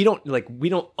 We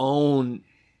don't own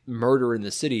murder in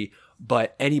the city,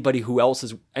 but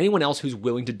anyone else who's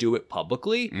willing to do it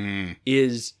publicly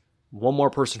is one more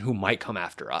person who might come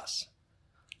after us.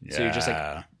 Yeah. So you're just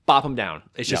like bop them down.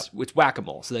 It's just it's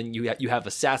whack-a-mole. So then you have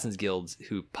assassins guilds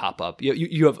who pop up.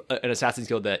 You have an assassins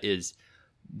guild that is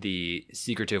the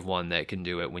secretive one that can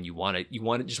do it when you want it. You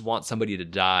just want somebody to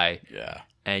die. Yeah.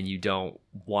 And you don't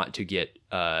want to get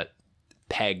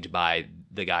pegged by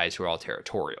the guys who are all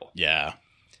territorial. Yeah.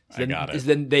 So I got it.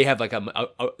 Then they have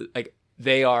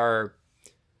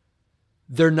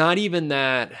they're not even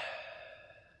that.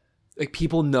 Like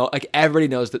people know, like everybody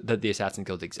knows that the Assassin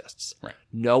Guild exists. Right.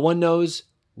 No one knows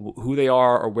who they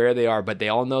are or where they are, but they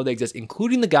all know they exist,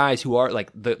 including the guys who are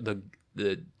like the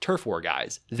turf war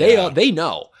guys. They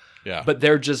know. Yeah. But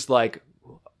they're just like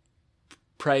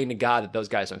praying to God that those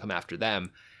guys don't come after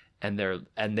them, and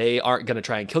they aren't going to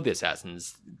try and kill the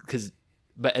assassins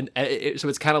so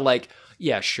it's kind of like,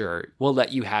 yeah, sure, we'll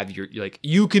let you have your, like,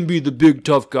 you can be the big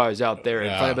tough guys out there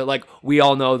and fight, but like we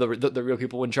all know the real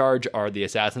people in charge are the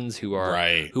assassins who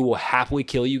will happily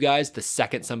kill you guys the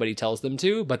second somebody tells them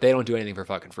to, but they don't do anything for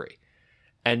fucking free,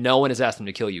 and no one has asked them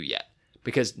to kill you yet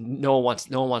because no one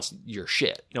wants your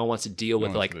shit. No one wants to deal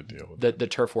with the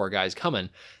turf war guys coming,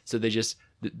 so they just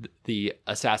the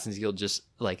Assassins Guild just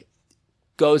like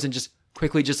goes and just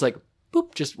quickly just like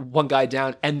boop, just one guy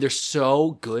down, and they're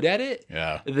so good at it.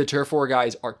 Yeah. The turf war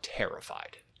guys are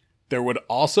terrified. There would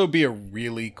also be a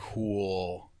really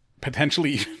cool,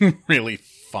 potentially really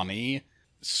funny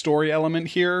story element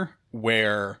here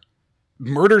where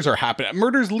murders are happening.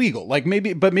 Murder's legal.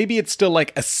 Maybe it's still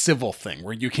like a civil thing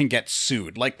where you can get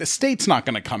sued. Like the state's not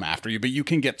going to come after you, but you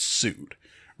can get sued,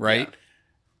 right? Yeah.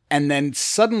 And then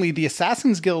suddenly the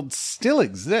Assassin's Guild still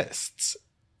exists,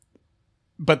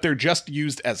 but they're just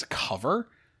used as cover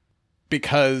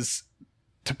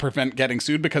to prevent getting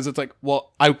sued, because it's like,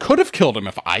 well, I could have killed him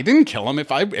if I didn't kill him.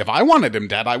 If I wanted him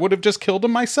dead, I would have just killed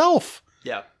him myself.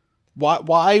 Yeah.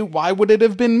 Why would it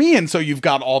have been me? And so you've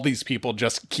got all these people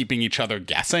just keeping each other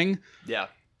guessing. Yeah.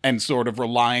 And sort of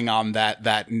relying on that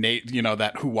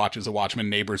who watches a watchman,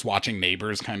 neighbors watching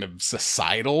neighbors kind of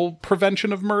societal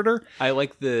prevention of murder. I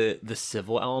like the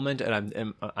civil element,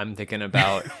 and I'm thinking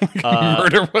about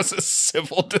murder was a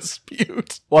civil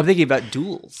dispute. Well, I'm thinking about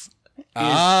duels.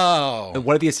 And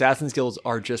one of the Assassin's Guilds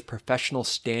are just professional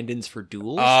stand-ins for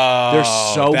duels. Oh, they're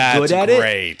so good at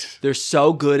it. They're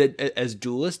so good as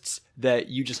duelists that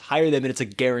you just hire them, and it's a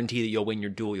guarantee that you'll win your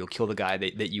duel. You'll kill the guy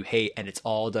that you hate, and it's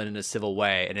all done in a civil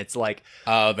way. And it's like,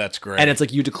 oh, that's great. And it's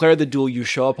like you declare the duel, you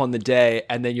show up on the day,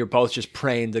 and then you're both just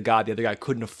praying to God the other guy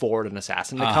couldn't afford an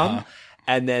assassin to come.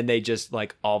 And then they just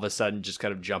like all of a sudden just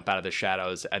kind of jump out of the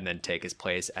shadows and then take his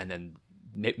place. And then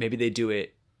maybe they do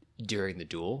it during the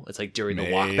duel. It's like during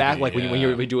the walk back, like when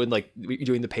you're doing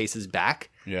the paces back.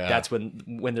 Yeah, that's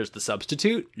when there's the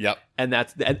substitute. Yep, and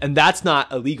that's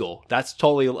not illegal. That's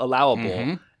totally allowable.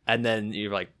 Mm-hmm. And then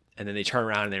you're like, and then they turn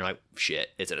around and they're like, shit,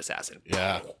 it's an assassin.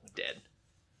 Yeah, dead.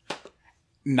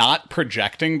 Not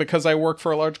projecting because I work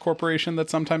for a large corporation that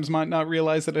sometimes might not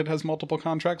realize that it has multiple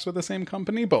contracts with the same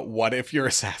company, but what if your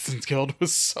Assassin's Guild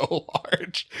was so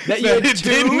large that it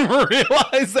didn't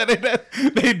realize that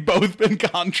they'd both been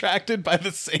contracted by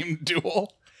the same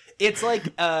duel? It's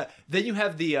like then you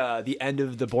have the end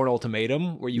of the Bourne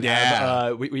Ultimatum where you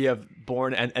have we have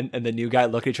Bourne and the new guy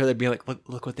look at each other being like,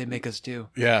 look what they make us do.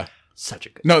 Yeah. Such a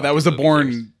good. No, that was the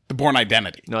movie. Born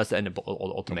Identity. No, that's the end of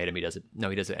Ultimatum. He does it.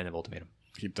 No, he does it at the end of Ultimatum.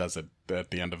 He does it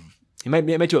at the end of. He might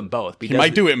do it in both. He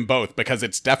might do it in both because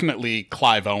it's definitely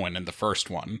Clive Owen in the first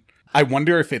one. I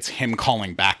wonder if it's him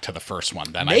calling back to the first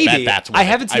one. Then maybe. I bet that's what I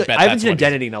haven't seen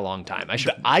Identity in a long time.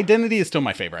 The Identity is still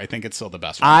my favorite. I think it's still the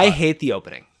best one. I hate the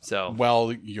opening. So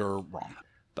well, you're wrong.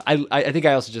 But I think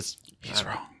I also just he's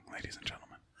wrong, ladies and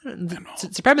gentlemen.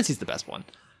 Supremacy is the best one.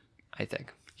 I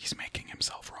think he's making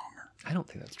himself wronger. I don't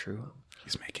think that's true.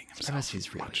 He's making himself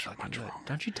Supremacy's really much wronger.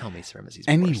 Don't you tell me Supremacy's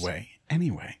Anyway.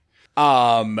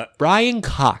 Brian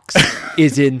Cox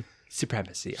is in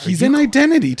Supremacy. He's in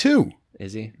Identity too.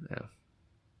 Is he? No.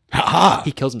 Ha-ha.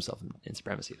 He kills himself in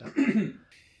Supremacy though.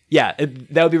 Yeah,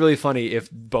 that would be really funny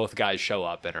if both guys show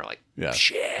up and are like,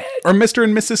 shit. Or Mr.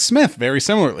 and Mrs. Smith, very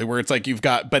similarly, where it's like you've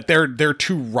got, but they're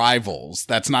two rivals.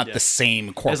 That's not the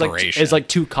same corporation. It's like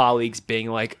two colleagues being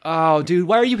like, oh, dude,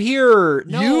 why are you here?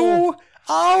 No. You?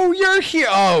 Oh, you're here.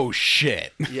 Oh,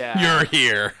 shit. Yeah. You're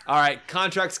here. All right,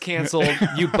 contract's canceled.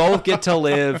 You both get to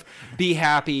live. Be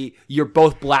happy. You're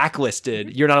both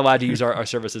blacklisted. You're not allowed to use our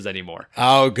services anymore.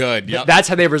 Oh, good. Yep. That's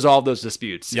how they resolve those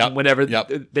disputes. Yep. Whenever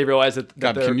they realize that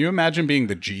God, can you imagine being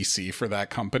the GC for that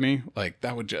company? Like,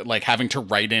 that would, like, having to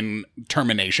write in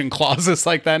termination clauses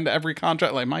like that into every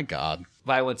contract? Like, my God.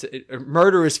 Violence,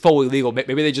 murder is fully legal.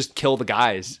 Maybe they just kill the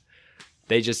guys.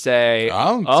 They just say,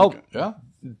 yeah.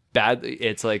 Bad.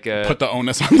 It's like put the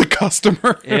onus on the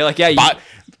customer. And you're like, yeah,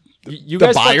 you the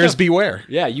guys buyers beware.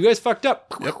 Yeah, you guys fucked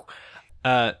up.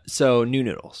 Yep. So New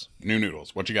Noodles.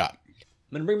 What you got?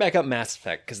 I'm gonna bring back up Mass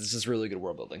Effect because this is really good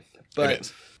world building. But it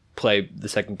is. Play the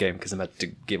second game because I'm about to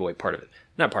give away part of it.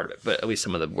 Not part of it, but at least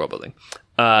some of the world building.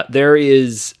 There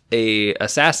is a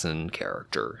assassin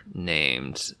character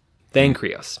named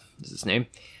Thancreos. Is his name?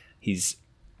 He's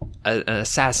an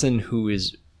assassin who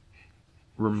is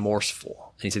remorseful.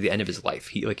 And he's at the end of his life.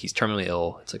 He's terminally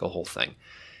ill. It's like a whole thing.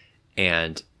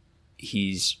 And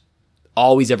he's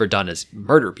all he's ever done is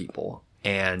murder people.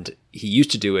 And he used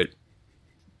to do it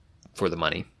for the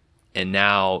money. And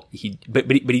now but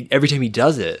every time he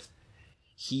does it,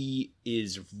 he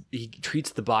treats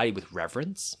the body with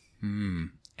reverence. And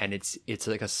it's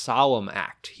like a solemn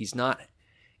act. It's not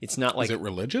like, is it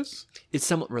religious? It's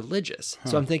somewhat religious.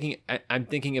 So I'm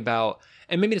thinking about,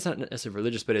 and maybe it's not necessarily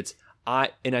religious, but I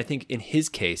think in his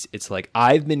case, it's like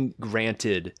I've been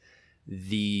granted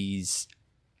these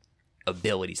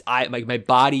abilities. My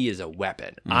body is a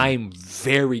weapon. I'm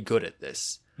very good at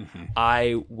this.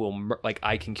 I will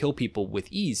I can kill people with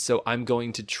ease. So I'm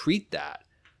going to treat that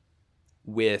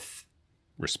with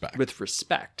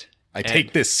respect. I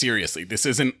take this seriously. This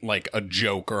isn't like a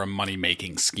joke or a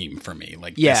money-making scheme for me.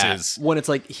 Like, yeah, this is when it's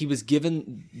like he was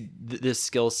given this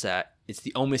skill set. It's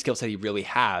the only skill set he really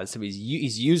has. So he's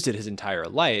used it his entire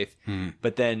life.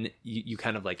 But then you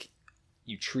kind of like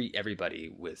you treat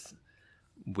everybody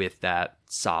with that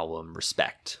solemn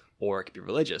respect, or it could be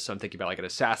religious. So I'm thinking about like an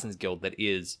assassin's guild that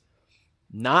is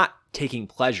not taking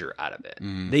pleasure out of it.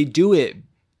 They do it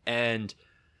and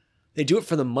they do it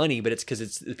for the money, but it's because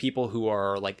it's the people who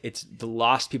are like, it's the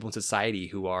lost people in society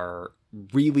who are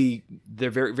really, they're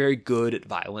very, very good at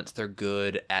violence. They're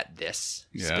good at this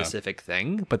specific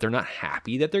thing, but they're not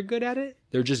happy that they're good at it.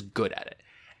 They're just good at it.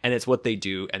 And it's what they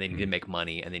do, and they need to make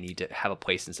money, and they need to have a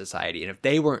place in society. And if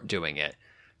they weren't doing it,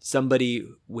 somebody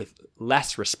with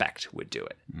less respect would do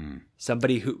it.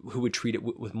 Somebody who would treat it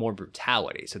with more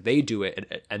brutality. So they do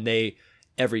it, and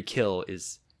every kill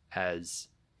is as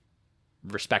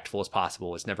respectful as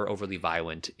possible. It's never overly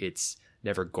violent. It's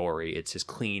never gory. It's as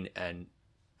clean and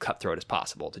cutthroat as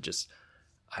possible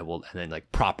and then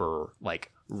like proper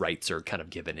like rights are kind of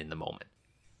given in the moment.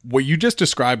 What you just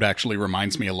described actually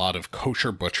reminds me a lot of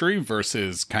kosher butchery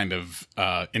versus kind of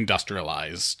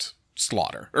industrialized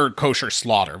slaughter, or kosher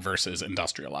slaughter versus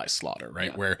industrialized slaughter,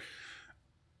 right? Yeah. Where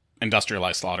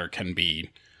industrialized slaughter can be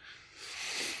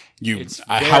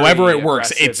however it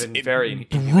works, it's very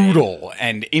brutal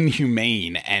and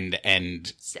inhumane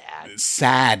and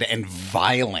sad and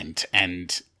violent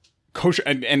and kosher,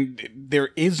 and there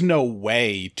is no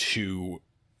way to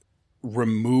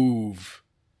remove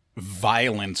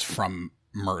violence from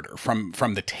murder,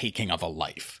 from the taking of a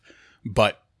life.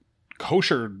 But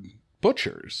kosher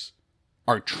butchers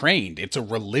are trained. It's a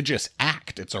religious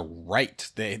act. It's a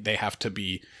rite. They have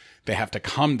to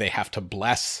come. They have to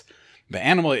bless the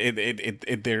animal.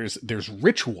 There's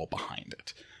ritual behind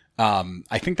it.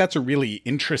 I think that's a really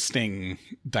interesting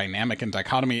dynamic and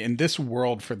dichotomy in this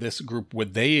world. For this group,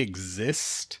 would they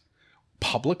exist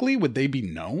publicly? Would they be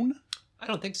known? I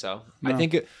don't think so. No. I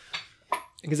think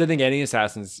any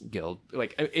Assassin's Guild,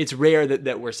 like, it's rare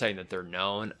that we're saying that they're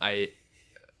known. I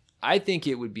I think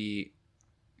it would be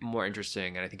more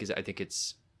interesting, and I think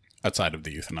it's outside of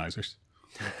the euthanizers.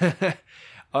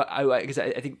 Because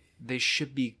I think they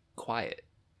should be quiet.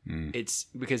 It's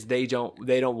because they don't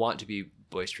want to be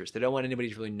boisterous. They don't want anybody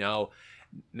to really know.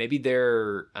 Maybe they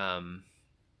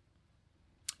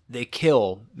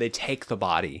take the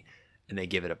body and they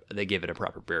give it a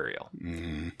proper burial.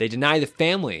 They deny the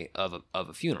family of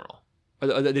a funeral,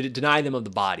 or they deny them of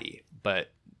the body, but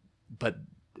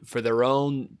for their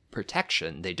own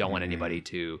protection, they don't want anybody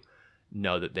to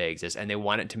know that they exist, and they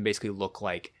want it to basically look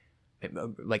like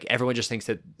everyone just thinks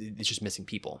that it's just missing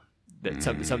people. That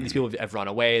some of these people have run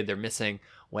away, they're missing,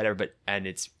 whatever. And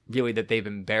it's really that they've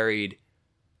been buried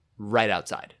right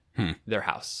outside their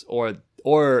house, or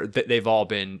that they've all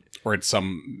been, or it's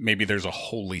maybe there's a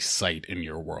holy site in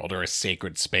your world or a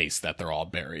sacred space that they're all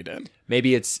buried in.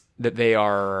 Maybe it's that they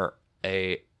are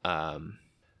at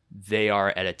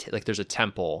there's a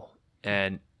temple,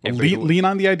 and lean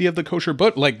on the idea of the kosher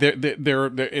book. Like they're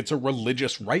it's a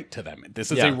religious right to them.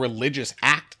 This is a religious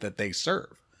act that they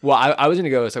serve. Well, I was going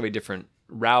to go a slightly different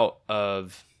route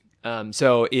of,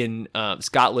 so in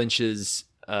Scott Lynch's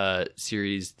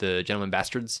series, The Gentleman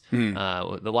Bastards,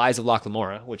 The Lies of Loch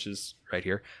Lamora, which is right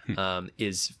here,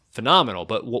 is phenomenal.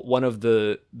 But one of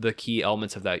the key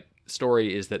elements of that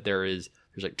story is that there's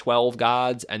like 12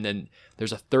 gods, and then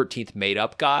there's a 13th made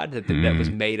up god that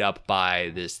was made up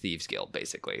by this thieves guild,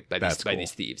 basically, by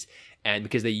these thieves. And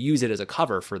because they use it as a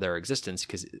cover for their existence,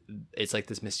 because it's like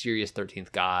this mysterious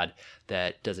 13th god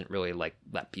that doesn't really like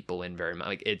let people in very much.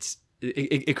 Like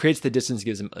it creates the distance,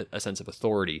 gives them a sense of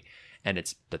authority, and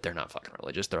it's that they're not fucking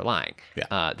religious, they're lying.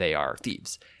 Yeah. They are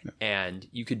thieves. Yeah. And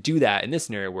you could do that in this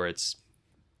scenario where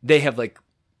they have like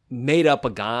made up a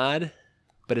god,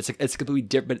 but it's completely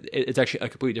different. It's actually a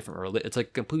completely different. It's like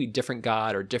a completely different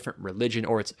god or different religion,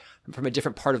 or it's from a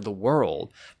different part of the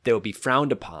world that would be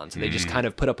frowned upon. So they just kind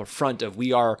of put up a front of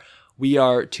we are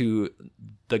to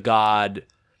the god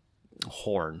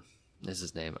Horn is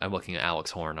his name. I'm looking at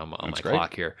Alex Horn on my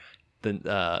clock here.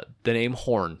 The name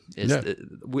Horn is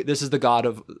this is the god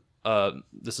of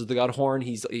Horn.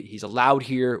 He's allowed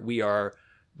here. We are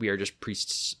just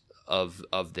priests of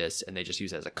this, and they just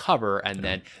use it as a cover, and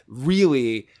then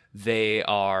really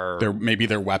maybe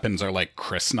their weapons are like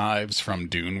Chris knives from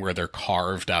Dune, where they're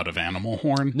carved out of animal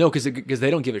horn. No, because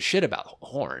they don't give a shit about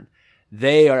horn.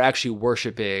 They are actually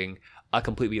worshiping a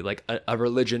completely like a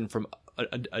religion from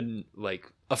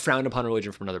a frowned upon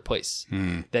religion from another place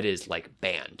that is like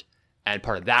banned. And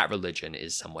part of that religion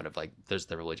is somewhat of like, there's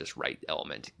the religious rite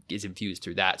element is infused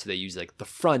through that. So they use like the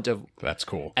front of. That's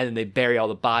cool. And then they bury all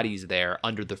the bodies there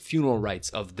under the funeral rites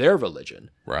of their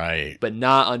religion. Right. But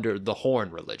not under the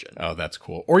Horn religion. Oh, that's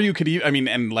cool. Or you could,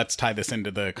 and let's tie this into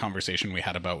the conversation we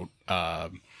had about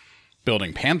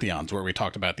building pantheons, where we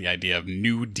talked about the idea of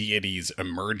new deities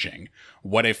emerging.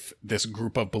 What if this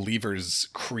group of believers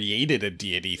created a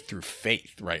deity through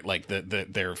faith, right? Like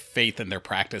their faith and their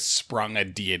practice sprung a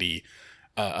deity,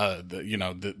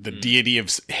 the deity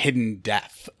of hidden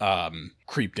death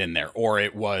creeped in there, or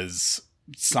it was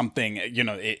something,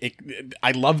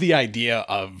 I love the idea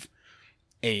of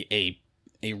a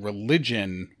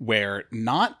religion where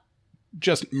not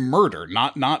just murder,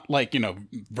 not like,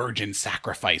 virgin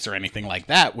sacrifice or anything like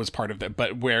that was part of it,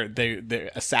 but where the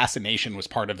assassination was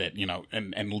part of it,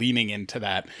 and leaning into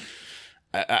that.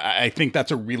 I think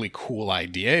that's a really cool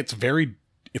idea. It's very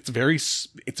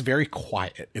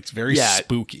quiet. It's very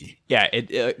spooky. Yeah.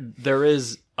 There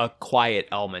is a quiet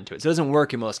element to it. So it doesn't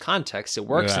work in most contexts. It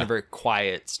works in a very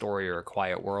quiet story or a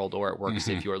quiet world, or it works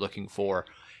if you are looking for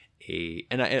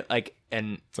and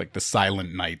it's like the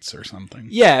Silent Nights or something.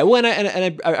 Yeah, well, I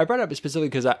brought it up specifically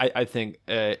because I think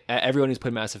everyone who's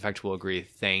played Mass Effect will agree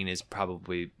Thane is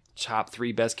probably top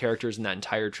 3 best characters in that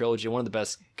entire trilogy. One of the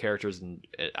best characters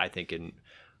I think in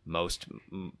most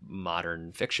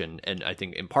modern fiction, and I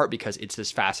think in part because it's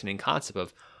this fascinating concept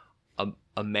of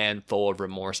a man full of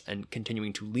remorse and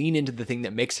continuing to lean into the thing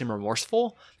that makes him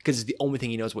remorseful because it's the only thing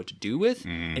he knows what to do with,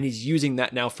 and he's using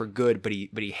that now for good, but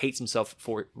he hates himself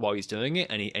for while he's doing it,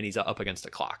 and he's up against a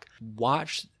clock.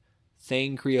 Watch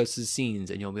Thane Krios'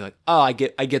 scenes and you'll be like, oh, I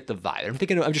get the vibe. I'm just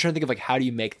trying to think of like, how do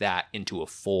you make that into a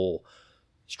full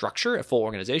structure, a full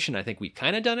organization? I think we've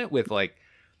kind of done it with like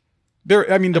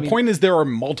the point is there are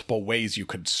multiple ways you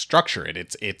could structure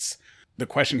it. It's the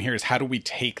question here is, how do we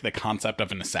take the concept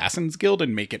of an assassin's guild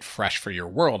and make it fresh for your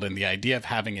world? And the idea of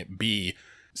having it be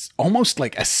almost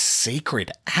like a sacred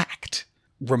act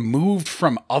removed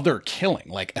from other killing.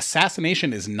 Like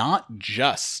assassination is not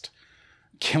just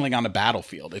killing on a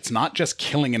battlefield. It's not just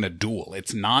killing in a duel.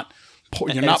 It's not,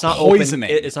 you're not poisoning.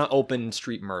 It's not open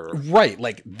street murder. Right.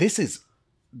 Like this is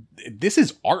this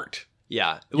is art.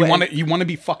 Yeah. You want to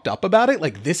be fucked up about it?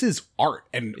 Like, this is art.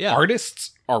 And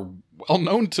artists are well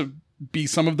known to be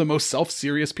some of the most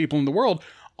self-serious people in the world,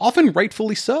 often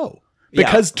rightfully so.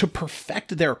 Because to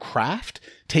perfect their craft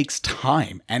takes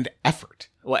time and effort.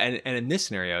 Well, and in this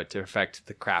scenario, to perfect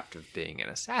the craft of being an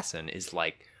assassin is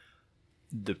like,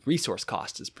 the resource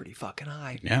cost is pretty fucking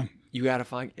high. Yeah. You gotta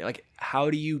find, like, how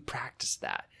do you practice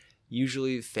that?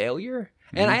 Usually failure.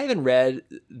 And I haven't read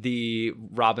the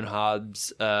Robin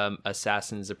Hobb's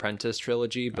Assassin's Apprentice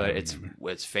trilogy, but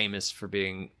it's famous for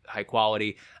being high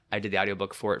quality. I did the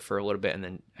audiobook for it for a little bit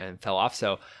and fell off.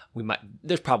 So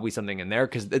there's probably something in there,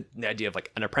 because the idea of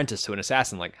like an apprentice to an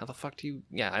assassin, like how the fuck do you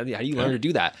how do you learn to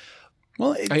do that?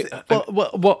 Well,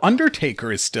 well,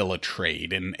 Undertaker is still a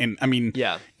trade, and I mean,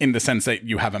 in the sense that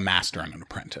you have a master and an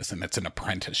apprentice, and it's an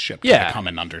apprenticeship to become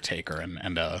an Undertaker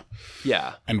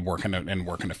and work in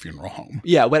a funeral home.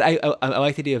 Yeah, but I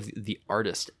like the idea of the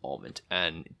artist element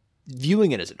and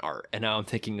viewing it as an art. And now I'm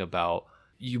thinking about,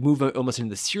 you move almost into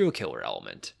the serial killer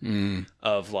element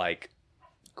of like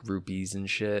groupies and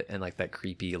shit, and like that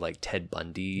creepy like Ted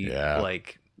Bundy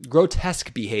like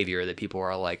grotesque behavior that people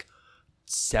are like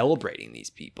celebrating these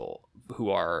people who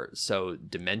are so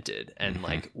demented, and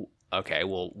like, okay,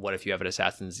 well, what if you have an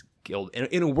Assassin's Guild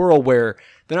in a world where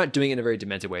they're not doing it in a very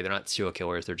demented way? They're not serial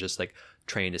killers. They're just like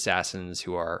trained assassins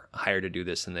who are hired to do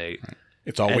this, and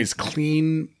it's always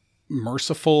clean,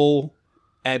 merciful,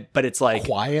 but it's like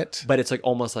quiet, but it's like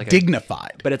almost like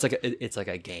dignified. But it's like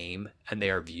a game, and they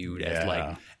are viewed as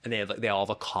like, and they all have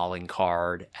a calling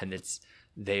card, and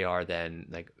they are then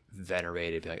like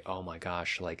venerated, be like, oh my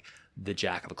gosh, like the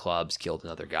Jack of Clubs killed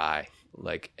another guy,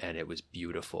 like, and it was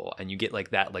beautiful. And you get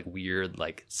like that like weird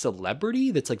like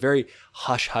celebrity that's like very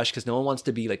hush hush, because no one wants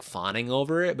to be like fawning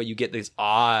over it, but you get this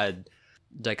odd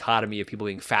dichotomy of people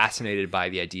being fascinated by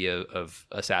the idea of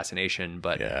assassination,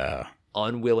 but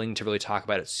unwilling to really talk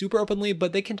about it super openly.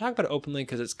 But they can talk about it openly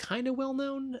because it's kind of well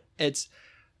known. And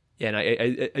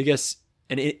I guess,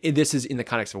 and this is in the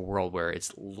context of a world where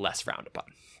it's less frowned upon,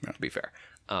 to be fair.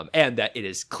 And that it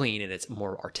is clean and it's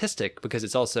more artistic, because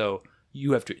it's also,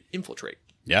 you have to infiltrate.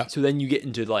 Yeah. So then you get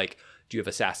into like, do you have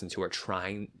assassins who are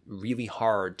trying really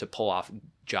hard to pull off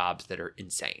jobs that are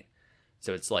insane?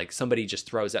 So it's like somebody just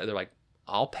throws out, they're like,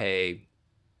 I'll pay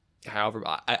however,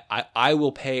 I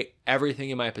will pay everything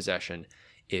in my possession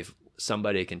if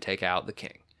somebody can take out the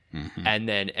king. Mm-hmm. And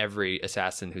then every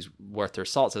assassin who's worth their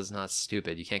salt says, no, it's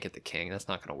stupid. You can't get the king. That's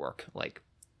not going to work. Like,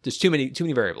 there's too many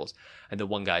variables. And the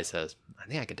one guy says, I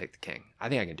think I can take the king. I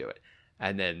think I can do it.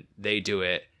 And then they do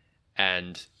it,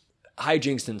 and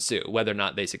hijinks ensue, whether or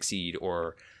not they succeed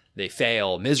or they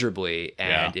fail miserably,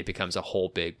 and it becomes a whole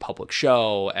big public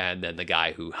show. And then the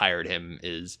guy who hired him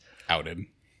is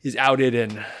outed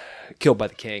and killed by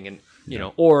the king, and you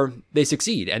know, or they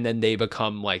succeed, and then they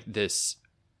become like this.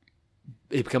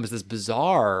 It becomes this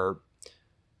bizarre,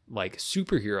 like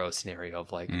superhero scenario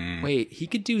of like, wait, he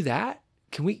could do that?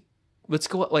 Let's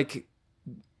go, like,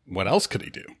 what else could he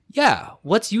do? Yeah,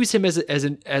 let's use him as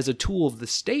a tool of the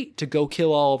state to go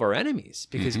kill all of our enemies,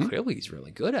 because clearly he's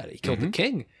really good at it. He killed the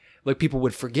king. Like, people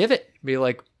would forgive it, be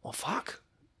like, well, fuck.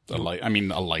 A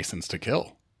license to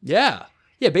kill. Yeah,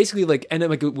 basically, like, and then,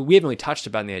 like, we haven't really touched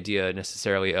upon the idea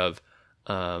necessarily of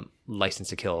license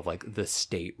to kill, of like the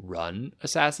state run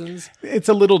assassins. It's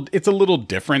a little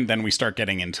different. Then we start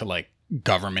getting into like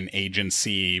government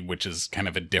agency, which is kind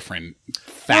of a different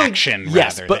faction.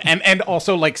 And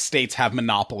also like states have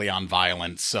monopoly on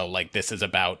violence. So like this is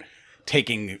about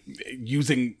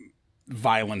using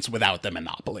violence without the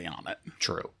monopoly on it.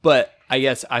 True. But I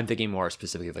guess I'm thinking more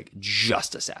specifically of like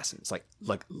just assassins,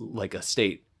 like a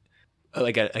state,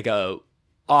 like a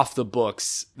off the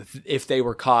books. If they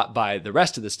were caught by the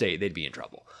rest of the state, they'd be in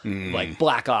trouble. Like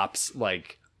black ops,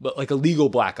 like a legal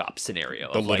black ops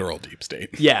scenario. The literal deep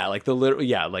state. Yeah, like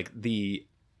like the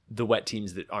wet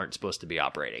teams that aren't supposed to be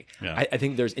operating. Yeah. I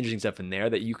think there's interesting stuff in there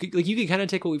that you could kind of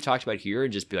take what we've talked about here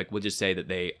and just be like, we'll just say that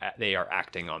they are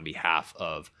acting on behalf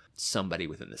of somebody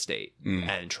within the state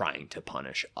and trying to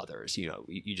punish others. You know,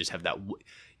 you just have that.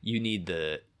 You need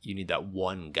that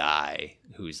one guy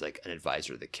who's like an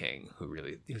advisor to the king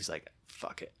who's like,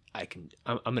 fuck it,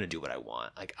 I'm gonna do what I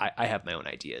want. Like I have my own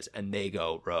ideas, and they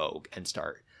go rogue and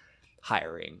start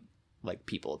hiring like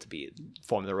people to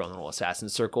form their own little assassin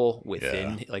circle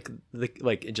within like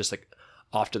just like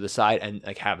off to the side, and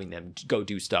like having them go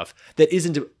do stuff that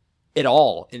isn't at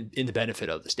all in the benefit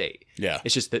of the state. Yeah,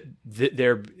 it's just that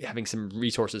they're having some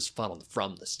resources funneled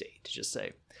from the state to just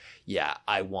say, yeah,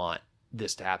 I want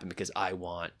this to happen because I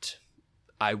want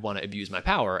to abuse my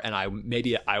power, and I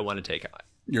want to take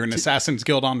You're an Assassin's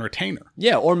Guild on retainer.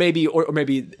 Yeah, or maybe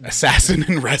assassin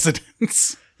in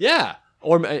residence. Yeah,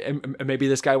 or maybe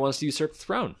this guy wants to usurp the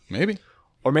throne. Maybe.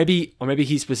 Or maybe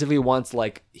he specifically wants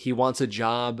he wants a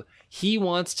job. He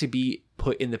wants to be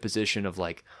put in the position of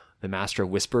like the Master of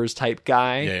Whispers type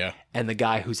guy. Yeah. And the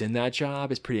guy who's in that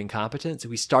job is pretty incompetent. So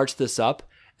he starts this up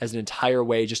as an entire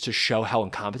way just to show how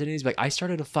incompetent he is. Like, I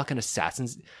started a fucking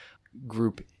assassins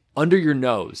group under your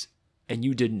nose and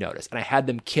you didn't notice. And I had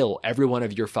them kill every one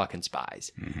of your fucking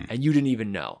spies. Mm-hmm. And you didn't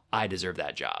even know. I deserve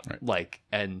that job. Right.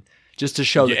 And just to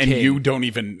show the king. And you don't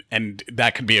even, and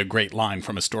that could be a great line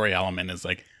from a story element is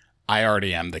like, I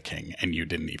already am the king and you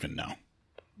didn't even know.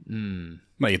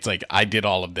 Like, it's like, I did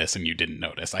all of this and you didn't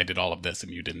notice. I did all of this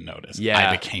and you didn't notice. Yeah.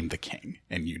 I became the king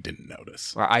and you didn't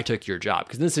notice. Or I took your job.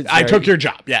 I took your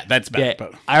job. Yeah, that's bad. Yeah,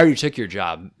 but I already took your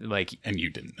job. Like, and you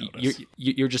didn't notice.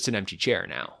 You're just an empty chair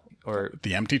now. Or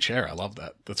the empty chair. I love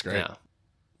that. That's great.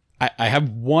 Yeah. I have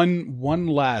one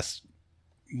last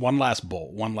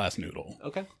bowl, one last noodle.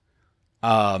 Okay.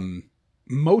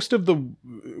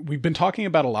 We've been talking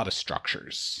about a lot of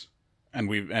structures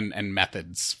and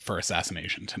methods for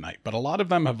assassination tonight, but a lot of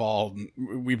them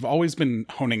we've always been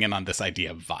honing in on this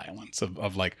idea of violence,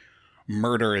 of like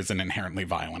murder is an inherently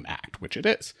violent act, which it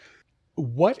is.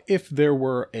 What if there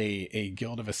were a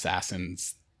guild of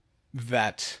assassins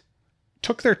that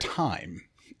took their time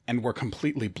and were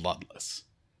completely bloodless?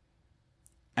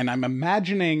 And I'm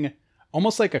imagining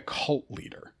almost like a cult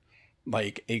leader,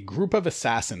 like a group of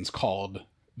assassins called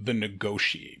the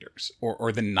Negotiators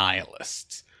or the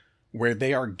Nihilists, where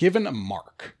they are given a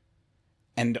mark.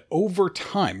 And over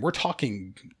time, we're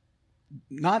talking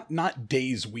not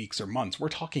days, weeks, or months, we're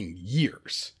talking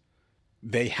years.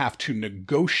 They have to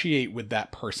negotiate with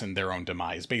that person their own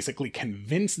demise, basically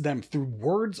convince them through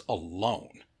words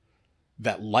alone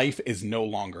that life is no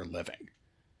longer living,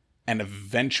 and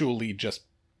eventually just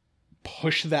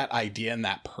push that idea in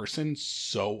that person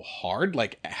so hard,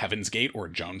 like Heaven's Gate or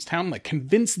Jonestown, like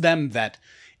convince them that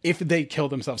if they kill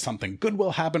themselves, something good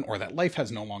will happen, or that life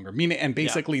has no longer meaning. And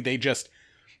basically they just,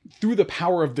 through the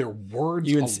power of their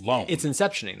words alone. It's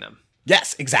inceptioning them.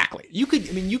 Yes, exactly. You could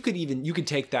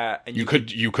take that and you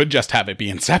could just have it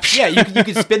be Inception. Yeah, you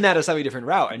could spin that a slightly different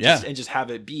route and just have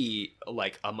it be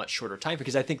like a much shorter time,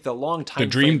 because I think the long time. The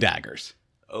dream daggers.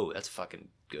 Oh, that's fucking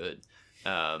good.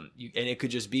 And it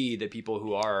could just be the people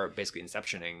who are basically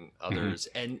inceptioning others,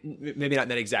 and maybe not in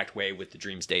that exact way with the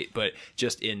dream state, but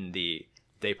just in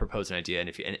they propose an idea, and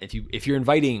if you're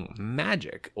inviting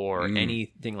magic or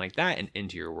anything like that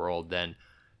into your world, then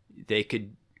it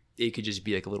could just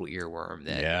be like a little earworm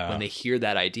that when they hear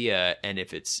that idea, and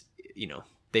if it's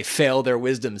they fail their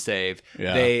wisdom save,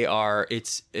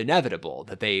 it's inevitable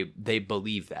that they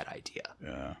believe that idea.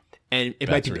 Yeah. And it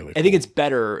might be really cool. I think it's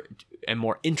better and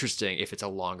more interesting if it's a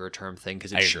longer term thing,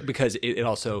 because it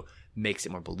also makes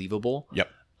it more believable.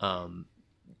 Yep.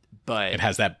 But it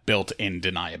has that built-in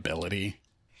deniability,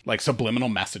 like subliminal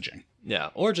messaging. Yeah,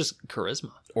 or just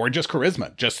charisma.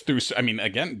 Just through,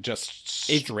 just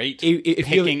straight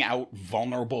picking out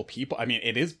vulnerable people. I mean,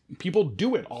 people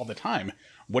do it all the time.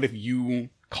 What if you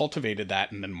cultivated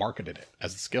that and then marketed it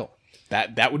as a skill?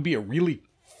 That would be a really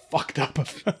fucked up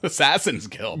Assassin's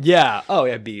Guild. Yeah. Oh,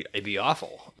 yeah, it'd be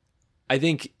awful. I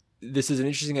think this is an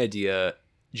interesting idea,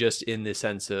 just in the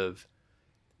sense of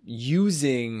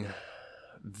using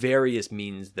various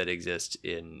means that exist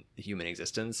in human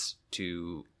existence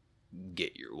to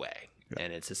get your way. Yeah.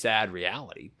 And it's a sad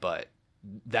reality, but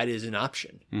that is an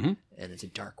option. And it's a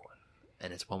dark one,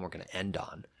 and it's one we're going to end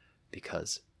on,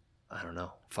 because I don't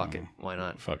know, fuck it, why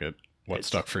not? Fuck it. What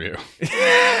stuck for you?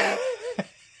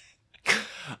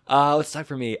 What's stuck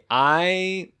for me?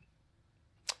 I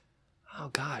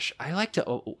liked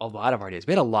a lot of ideas.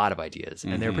 We had a lot of ideas,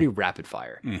 and they were pretty rapid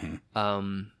fire.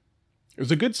 It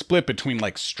was a good split between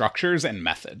like structures and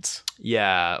methods.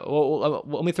 Yeah. Well,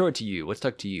 let me throw it to you. What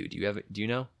stuck to you? Do you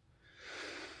know?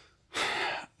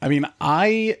 I mean,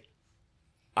 I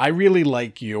really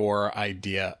like your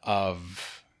idea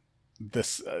of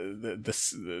this the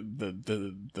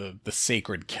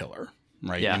sacred killer,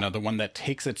 right? Yeah. The one that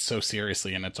takes it so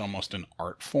seriously and it's almost an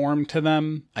art form to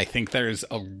them. I think there's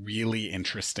a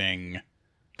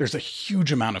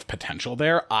huge amount of potential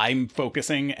there. I'm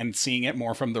focusing and seeing it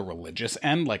more from the religious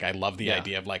end. Like, I love the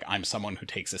idea of like, I'm someone who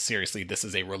takes this seriously. This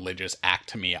is a religious act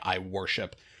to me. I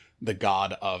worship the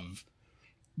god of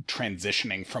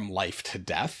transitioning from life to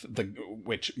death,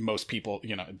 which most people,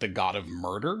 the god of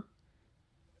murder.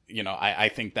 I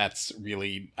think that's a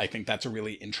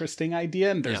really interesting idea.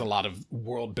 And there's a lot of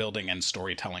world building and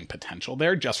storytelling potential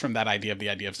there, just from that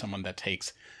idea of someone that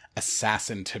takes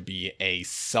assassin to be a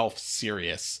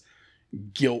self-serious,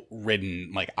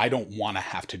 guilt-ridden, like, I don't want to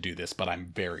have to do this, but I'm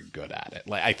very good at it.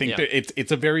 Like, I think Yeah. that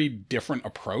it's a very different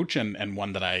approach, and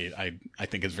one that I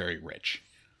think is very rich.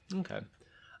 Okay.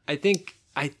 I think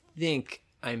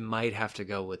I might have to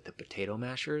go with the potato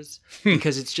mashers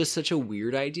because it's just such a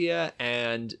weird idea,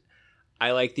 and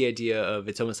I like the idea of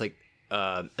it's almost like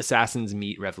assassins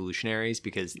meet revolutionaries,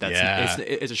 because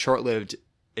it's a short-lived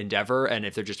endeavor, and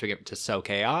if they're just doing it to sow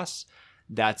chaos,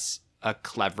 that's a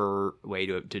clever way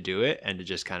to do it, and to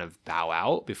just kind of bow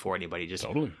out before anybody just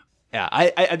Totally. Yeah,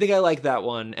 I think I like that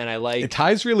one, and I like it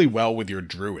ties really well with your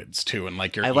druids too, and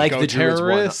like your I like the druids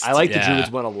one. I like the Yeah.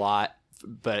 druids one a lot,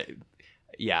 but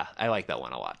yeah, I like that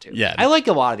one a lot too. Yeah. I like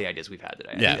a lot of the ideas we've had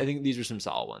today. Yeah. I think these are some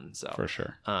solid ones. So For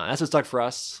sure. that's what stuck for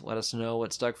us. Let us know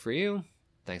what stuck for you.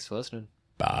 Thanks for listening.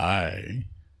 Bye.